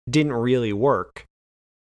methods didn't really work,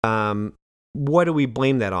 what do we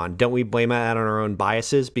blame that on? Don't we blame that on our own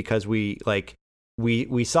biases because we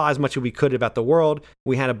saw as much as we could about the world.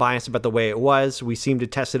 We had a bias about the way it was. We seemed to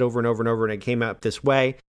test it over and over and over, and it came out this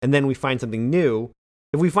way. And then we find something new.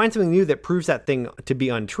 If we find something new that proves that thing to be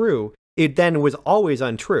untrue, it then was always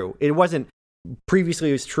untrue. It wasn't previously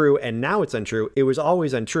it was true and now it's untrue. It was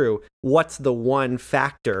always untrue. What's the one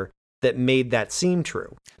factor that made that seem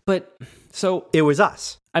true? But so it was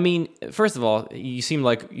us. I mean, first of all, you seem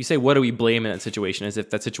like you say, what do we blame in that situation as if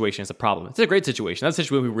that situation is a problem. It's a great situation. That's a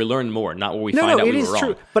situation where we learn more, not where we find out we were wrong.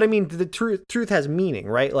 True. But I mean, the truth has meaning,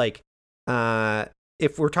 right? Like,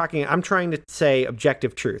 if we're talking, I'm trying to say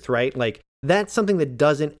objective truth, right? Like, that's something that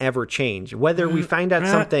doesn't ever change. Whether we find out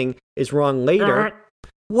something is wrong later,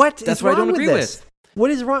 that's what I don't agree with. What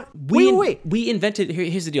is wrong? Wait. We invented,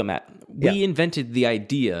 here's the deal, Matt. We invented the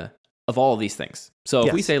idea of all of these things. So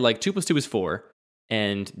if we say like 2 + 2 is 4,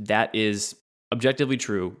 and that is objectively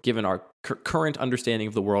true given our current understanding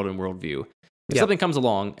of the world and worldview, if something comes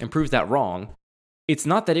along and proves that wrong, it's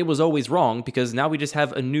not that it was always wrong, because now we just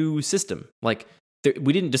have a new system. Like,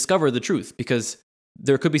 we didn't discover the truth, because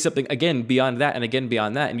there could be something again beyond that and again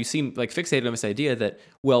beyond that. And you seem like fixated on this idea that,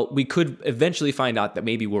 well, we could eventually find out that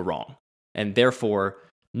maybe we're wrong, and therefore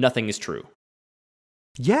nothing is true.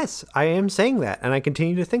 Yes, I am saying that, and I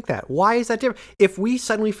continue to think that. Why is that different? If we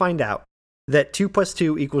suddenly find out that 2 +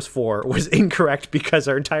 2 = 4 was incorrect because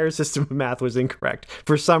our entire system of math was incorrect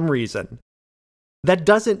for some reason, that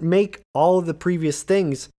doesn't make all of the previous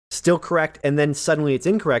things still correct, and then suddenly it's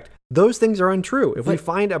incorrect. Those things are untrue. If we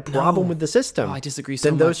find a problem with the system, I disagree so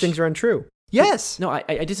then those things are untrue. Yes. No,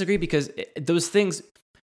 I disagree, because those things,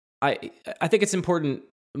 I think it's important.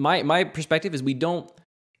 My perspective is we don't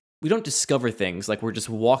discover things like we're just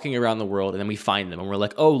walking around the world and then we find them and we're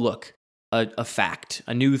like, oh, look, a fact,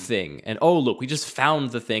 a new thing. And oh, look, we just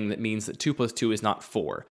found the thing that means that 2 + 2 is not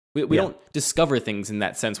 4. We don't discover things in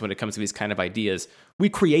that sense when it comes to these kind of ideas. We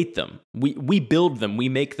create them. We build them. We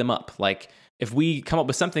make them up. Like, if we come up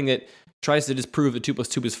with something that tries to disprove that 2 +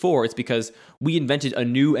 2 is 4, it's because we invented a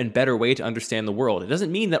new and better way to understand the world. It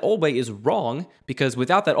doesn't mean that old way is wrong, because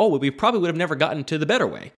without that old way, we probably would have never gotten to the better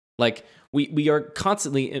way. Like, we are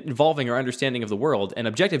constantly evolving our understanding of the world, and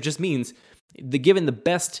objective just means given the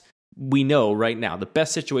best we know right now, the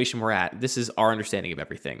best situation we're at, this is our understanding of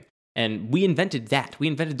everything. And we invented that. We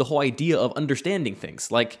invented the whole idea of understanding things.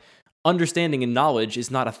 Like, understanding and knowledge is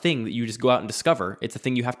not a thing that you just go out and discover. It's a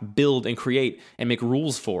thing you have to build and create and make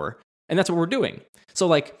rules for. And that's what we're doing. So,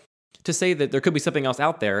 like, to say that there could be something else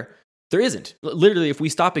out there, there isn't. Literally, if we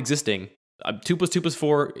stop existing, 2 + 2 +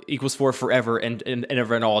 4 = 4 forever and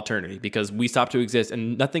ever in all eternity, because we stop to exist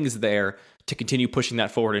and nothing is there to continue pushing that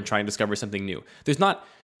forward and try and discover something new. There's not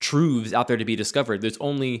truths out there to be discovered. There's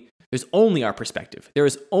only our perspective. There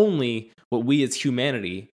is only what we as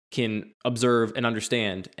humanity can observe and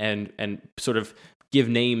understand and sort of give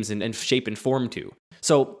names and shape and form to.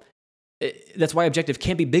 So that's why objective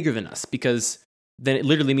can't be bigger than us, because then it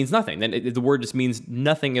literally means nothing. Then the word just means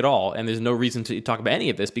nothing at all, and there's no reason to talk about any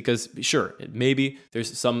of this, because sure, maybe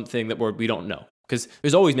there's something that we don't know, because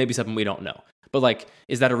there's always maybe something we don't know. But like,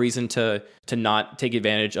 is that a reason to not take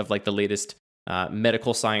advantage of like the latest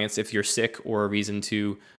medical science if you're sick, or a reason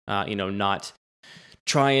to not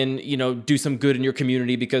try and do some good in your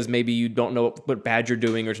community because maybe you don't know what bad you're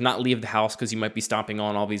doing, or to not leave the house because you might be stomping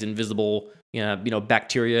on all these invisible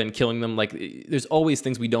bacteria and killing them? Like, there's always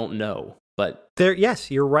things we don't know. But yes,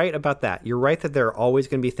 you're right about that. You're right that there are always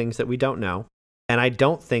going to be things that we don't know, and I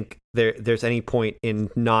don't think there's any point in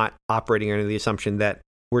not operating under the assumption that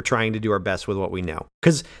we're trying to do our best with what we know,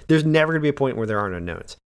 because there's never going to be a point where there aren't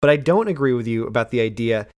unknowns. But I don't agree with you about the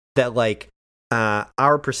idea that like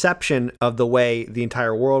our perception of the way the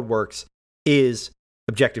entire world works is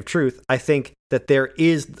objective truth. I think that there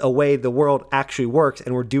is a way the world actually works,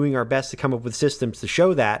 and we're doing our best to come up with systems to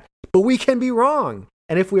show that, but we can be wrong.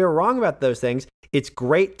 And if we are wrong about those things, it's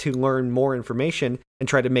great to learn more information and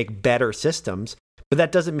try to make better systems. But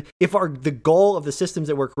that doesn't, if the goal of the systems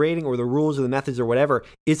that we're creating, or the rules or the methods or whatever,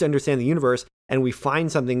 is to understand the universe, and we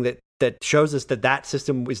find something that shows us that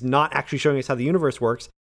system is not actually showing us how the universe works,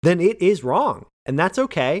 then it is wrong. And that's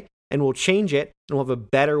okay. And we'll change it, and we'll have a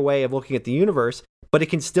better way of looking at the universe, but it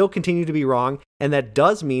can still continue to be wrong. And that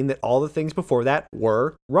does mean that all the things before that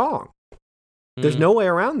were wrong. There's no way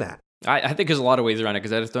around that. I think there's a lot of ways around it,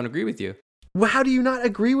 because I just don't agree with you. Well, how do you not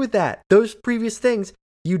agree with that? Those previous things,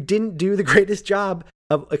 you didn't do the greatest job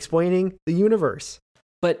of explaining the universe.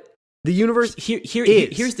 But the universe here's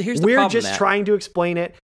the we're problem, just Matt. trying to explain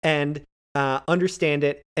it and understand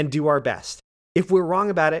it and do our best. If we're wrong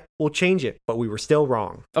about it, we'll change it, but we were still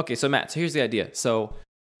wrong. Okay, so Matt, so here's the idea. So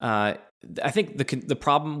I think the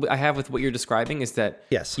problem I have with what you're describing is that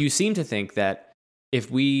yes, you seem to think that if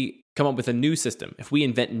we come up with a new system, if we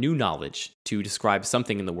invent new knowledge to describe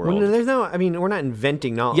something in the world. Well, we're not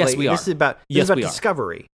inventing knowledge. Yes, we are. This is about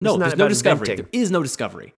discovery. No, there's no discovery. Inventing. There is no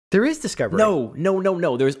discovery. There is discovery.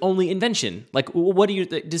 No. There's only invention. Like, what do you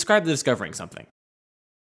describe the discovering something?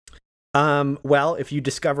 Well, if you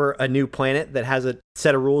discover a new planet that has a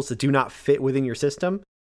set of rules that do not fit within your system,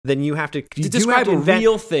 then you have to describe a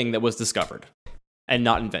real thing that was discovered and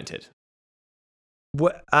not invented.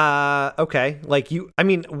 What? Okay. Why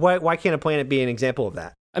can't a planet be an example of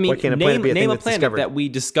that? I mean, why can't a planet be a thing name a that's planet discovered? that we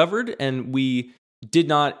discovered and we did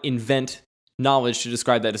not invent knowledge to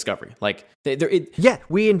describe that discovery. Like,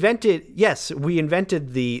 we invented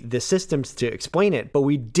the systems to explain it, but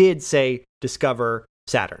we did say discover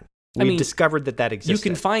Saturn. We discovered that existed. You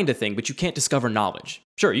can find a thing, but you can't discover knowledge.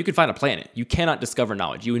 Sure, you can find a planet. You cannot discover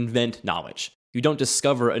knowledge. You invent knowledge. You don't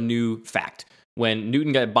discover a new fact. When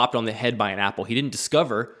Newton got bopped on the head by an apple, he didn't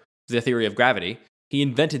discover the theory of gravity. He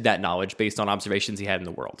invented that knowledge based on observations he had in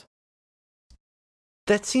the world.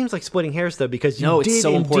 That seems like splitting hairs, though, because it's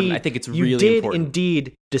so important. I think it's really important. You did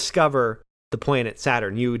indeed discover the planet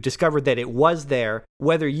Saturn. You discovered that it was there.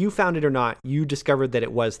 Whether you found it or not, you discovered that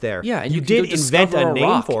it was there. Yeah, and you did invent a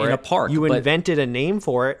name for it. In a park, you invented a name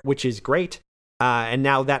for it, which is great. And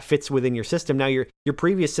now that fits within your system. Now your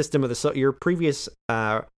previous system of your previous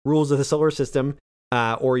rules of the solar system,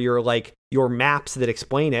 or your maps that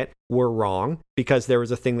explain it were wrong because there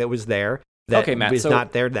was a thing that was there that is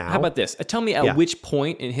not there now. How about this? Tell me at which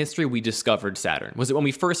point in history we discovered Saturn. Was it when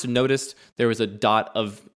we first noticed there was a dot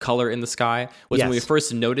of color in the sky? Was it when we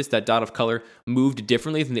first noticed that dot of color moved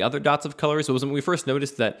differently than the other dots of color? So was it when we first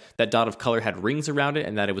noticed that dot of color had rings around it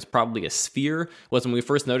and that it was probably a sphere? Was it when we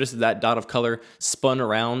first noticed that dot of color spun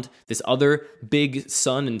around this other big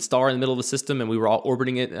sun and star in the middle of the system and we were all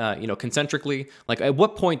orbiting it concentrically? Like, at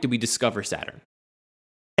what point did we discover Saturn?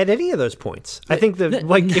 At any of those points, I think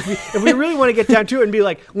if we really want to get down to it and be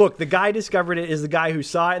like, look, the guy discovered it is the guy who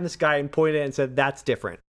saw it in the sky and pointed it and said, that's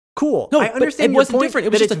different. Cool. No, I understand it your wasn't point different.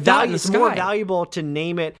 It was that just a dot in the it's sky. more valuable to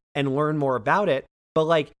name it and learn more about it,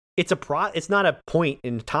 but it's not a point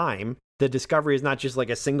in time. The discovery is not just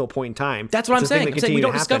like a single point in time. That's what I'm saying. I'm saying we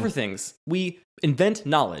don't discover things. We invent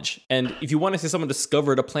knowledge. And if you want to say someone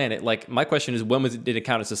discovered a planet, like, my question is, did it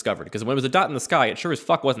count as discovered? Because when it was a dot in the sky, it sure as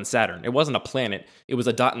fuck wasn't Saturn. It wasn't a planet. It was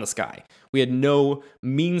a dot in the sky. We had no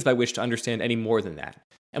means by which to understand any more than that.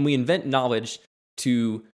 And we invent knowledge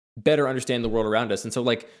to better understand the world around us. And so,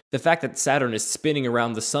 the fact that Saturn is spinning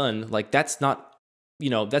around the sun, that's not,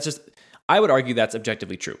 that's just, I would argue that's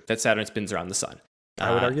objectively true, that Saturn spins around the sun.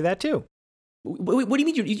 I would argue that too. What do you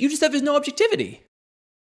mean? You just said there's no objectivity.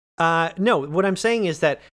 No, what I'm saying is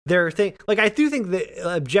that there are things, I do think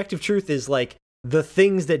the objective truth is the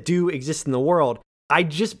things that do exist in the world. I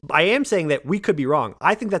am saying that we could be wrong.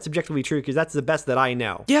 I think that's objectively true because that's the best that I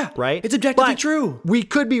know. Yeah, right. It's objectively true. We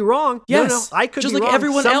could be wrong. Yes, no, I could just be like wrong.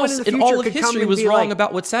 Everyone Someone else in in all of could history was wrong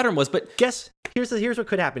about what Saturn was. But here's what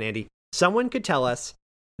could happen, Andy. Someone could tell us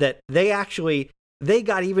that they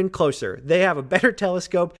got even closer. They have a better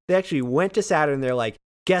telescope. They actually went to Saturn. They're like,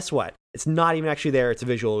 guess what? It's not even actually there. It's a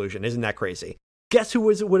visual illusion. Isn't that crazy? Guess who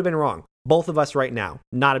would have been wrong? Both of us right now.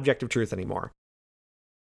 Not objective truth anymore.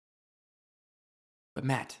 But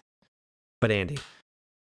Matt. But Andy.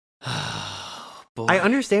 Oh, boy. I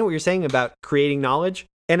understand what you're saying about creating knowledge,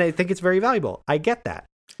 and I think it's very valuable. I get that.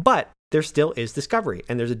 But there still is discovery,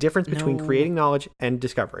 and there's a difference between creating knowledge and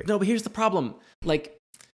discovery. No, but here's the problem.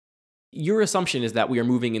 Your assumption is that we are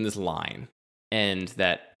moving in this line, and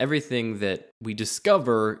that everything that we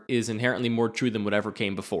discover is inherently more true than whatever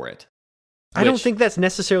came before it. I don't think that's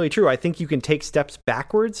necessarily true. I think you can take steps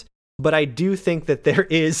backwards, but I do think that there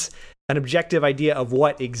is an objective idea of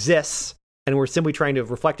what exists, and we're simply trying to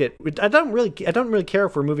reflect it. I don't really care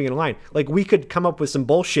if we're moving in a line. We could come up with some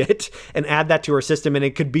bullshit and add that to our system, and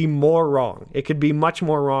it could be more wrong. It could be much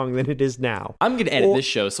more wrong than it is now. I'm going to edit this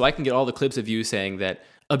show so I can get all the clips of you saying that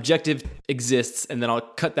objective exists, and then I'll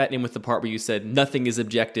cut that in with the part where you said nothing is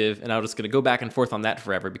objective, and I'm just going to go back and forth on that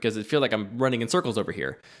forever because I feel like I'm running in circles over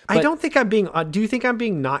here. But I don't think I'm being... do you think I'm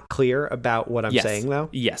being not clear about what I'm saying, though?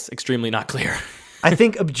 Yes, extremely not clear. I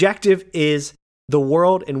think objective is the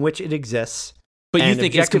world in which it exists. But you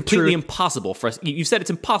think it's completely impossible for us... You said it's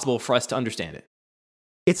impossible for us to understand it.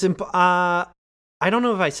 It's... I don't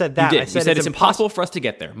know if I said that. You did. I said you said it's impossible for us to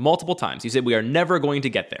get there multiple times. You said we are never going to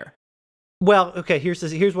get there. Well, okay, here's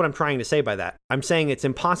what I'm trying to say by that. I'm saying it's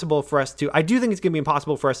impossible for us to... I do think it's going to be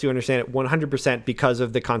impossible for us to understand it 100% because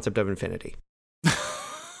of the concept of infinity.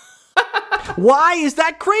 Why is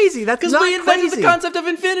that crazy? That's not we invented crazy. the concept of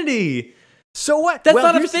infinity. So what? That's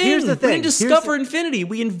not a thing. Here's the thing. We didn't discover infinity.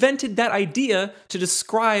 We invented that idea to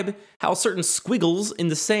describe how certain squiggles in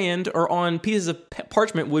the sand or on pieces of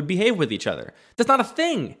parchment would behave with each other. That's not a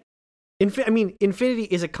thing. Infinity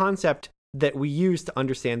is a concept that we use to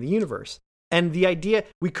understand the universe. And the idea,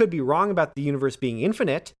 we could be wrong about the universe being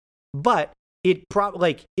infinite, but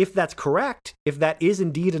if that's correct, if that is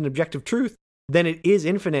indeed an objective truth, then it is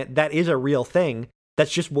infinite. That is a real thing.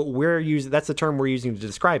 That's just what we're using. That's the term we're using to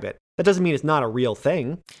describe it. That doesn't mean it's not a real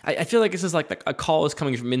thing. I feel like this is like a call is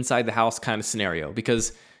coming from inside the house kind of scenario,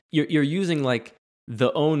 because you're using like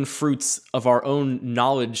the own fruits of our own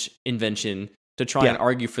knowledge invention to try and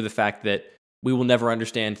argue for the fact that we will never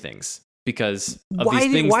understand things because of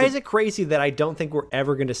these things. Why is it crazy that I don't think we're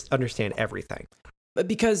ever going to understand everything?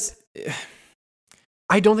 Because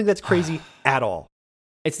I don't think that's crazy at all.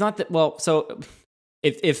 It's not that. Well, so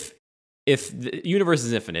if the universe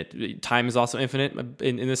is infinite, time is also infinite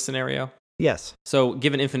in this scenario. Yes. So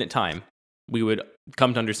given infinite time, we would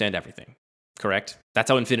come to understand everything. Correct? That's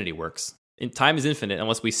how infinity works. Time is infinite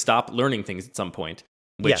unless we stop learning things at some point.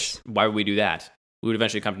 Which, why would we do that? We would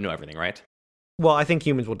eventually come to know everything, right? Well, I think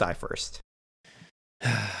humans will die first.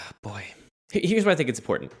 Boy. Here's why I think it's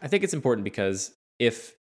important. I think it's important because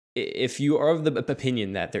if you are of the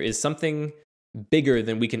opinion that there is something bigger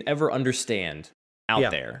than we can ever understand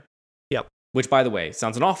out there, which, by the way,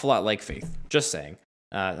 sounds an awful lot like faith, just saying.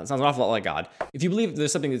 It sounds an awful lot like God. If you believe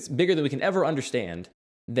there's something that's bigger than we can ever understand,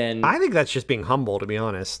 then... I think that's just being humble, to be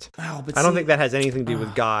honest. Oh, but I don't think that has anything to do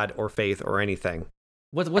with God or faith or anything.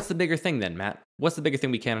 What's the bigger thing then, Matt? What's the bigger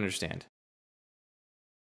thing we can't understand?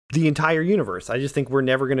 The entire universe. I just think we're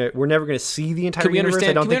never gonna see the entire universe.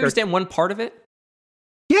 Can we understand one part of it?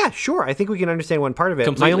 Yeah, sure. I think we can understand one part of it.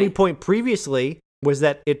 Completely? My only point previously was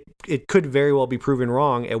that it could very well be proven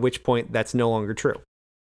wrong, at which point that's no longer true.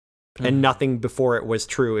 And nothing before it was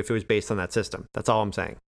true if it was based on that system. That's all I'm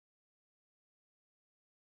saying.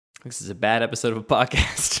 This is a bad episode of a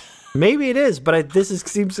podcast. Maybe it is, but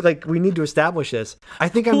seems like we need to establish this. I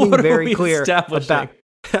think I'm being very clear about.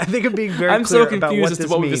 I think I'm being very I'm clear so confused about what as to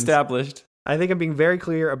this what means. we've established. I think I'm being very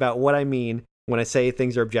clear about what I mean when I say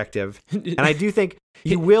things are objective. And I do think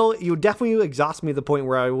you definitely exhaust me to the point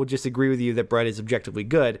where I will just agree with you that bread is objectively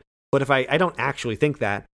good. But if I don't actually think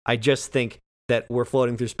that, I just think that we're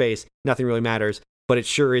floating through space, nothing really matters, but it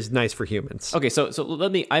sure is nice for humans. Okay, so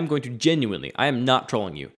I'm going to genuinely, I am not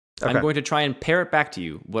trolling you. Okay. I'm going to try and parrot back to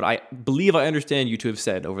you what I believe I understand you to have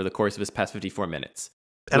said over the course of this past 54 minutes.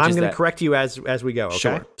 And I'm going to correct you as we go, okay?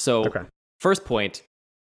 Sure. So, First point,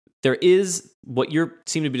 there is what you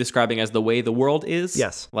seem to be describing as the way the world is.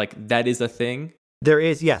 Yes. Like, that is a thing? There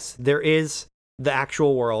is the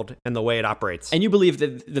actual world and the way it operates. And you believe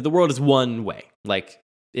that the world is one way. Like,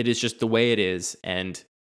 it is just the way it is, and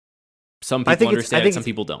some people understand it, some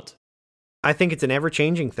people don't. I think it's an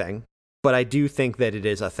ever-changing thing, but I do think that it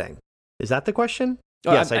is a thing. Is that the question?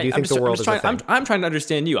 Oh, yes, I do think the world is a thing. I'm trying to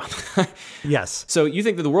understand you. Yes. So you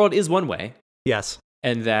think that the world is one way. Yes.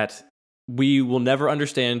 And that we will never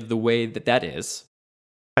understand the way that is.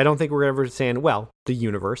 I don't think we're ever understand, the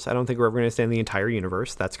universe. I don't think we're ever going to understand the entire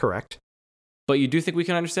universe. That's correct. But you do think we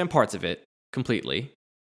can understand parts of it completely.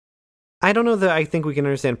 I don't know that I think we can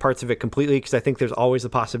understand parts of it completely, because I think there's always the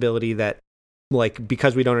possibility that,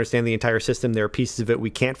 because we don't understand the entire system, there are pieces of it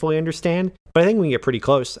we can't fully understand. But I think we can get pretty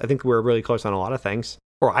close. I think we're really close on a lot of things.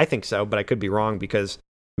 Or I think so, but I could be wrong, because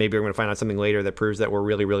maybe we're going to find out something later that proves that we're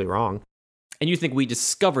really, really wrong. And you think we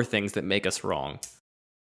discover things that make us wrong?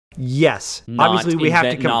 Yes. Not obviously, we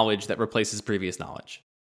have to knowledge that replaces previous knowledge.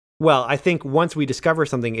 Well, I think once we discover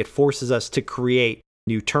something, it forces us to create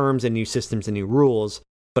new terms and new systems and new rules.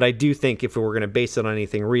 But I do think if we're going to base it on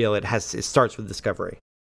anything real, it starts with discovery.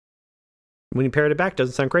 When you parrot it back,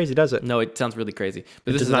 doesn't sound crazy, does it? No, it sounds really crazy.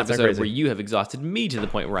 But this is an episode where you have exhausted me to the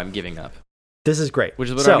point where I'm giving up. This is great. Which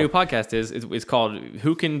is what our new podcast is. It's called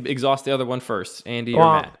Who Can Exhaust the Other One First, Andy or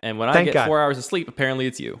Matt? And when I get 4 hours of sleep, apparently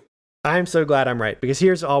it's you. I'm so glad I'm right, because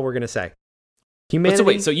here's all we're going to say.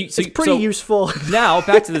 Humanity is pretty useful. Now,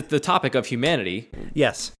 back to the topic of humanity.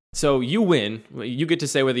 Yes. So you win. You get to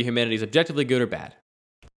say whether humanity is objectively good or bad.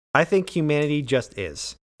 I think humanity just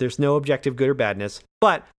is. There's no objective good or badness.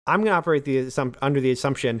 But I'm going to operate under the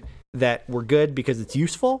assumption that we're good because it's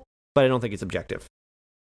useful, but I don't think it's objective.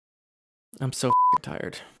 I'm so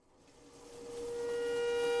tired.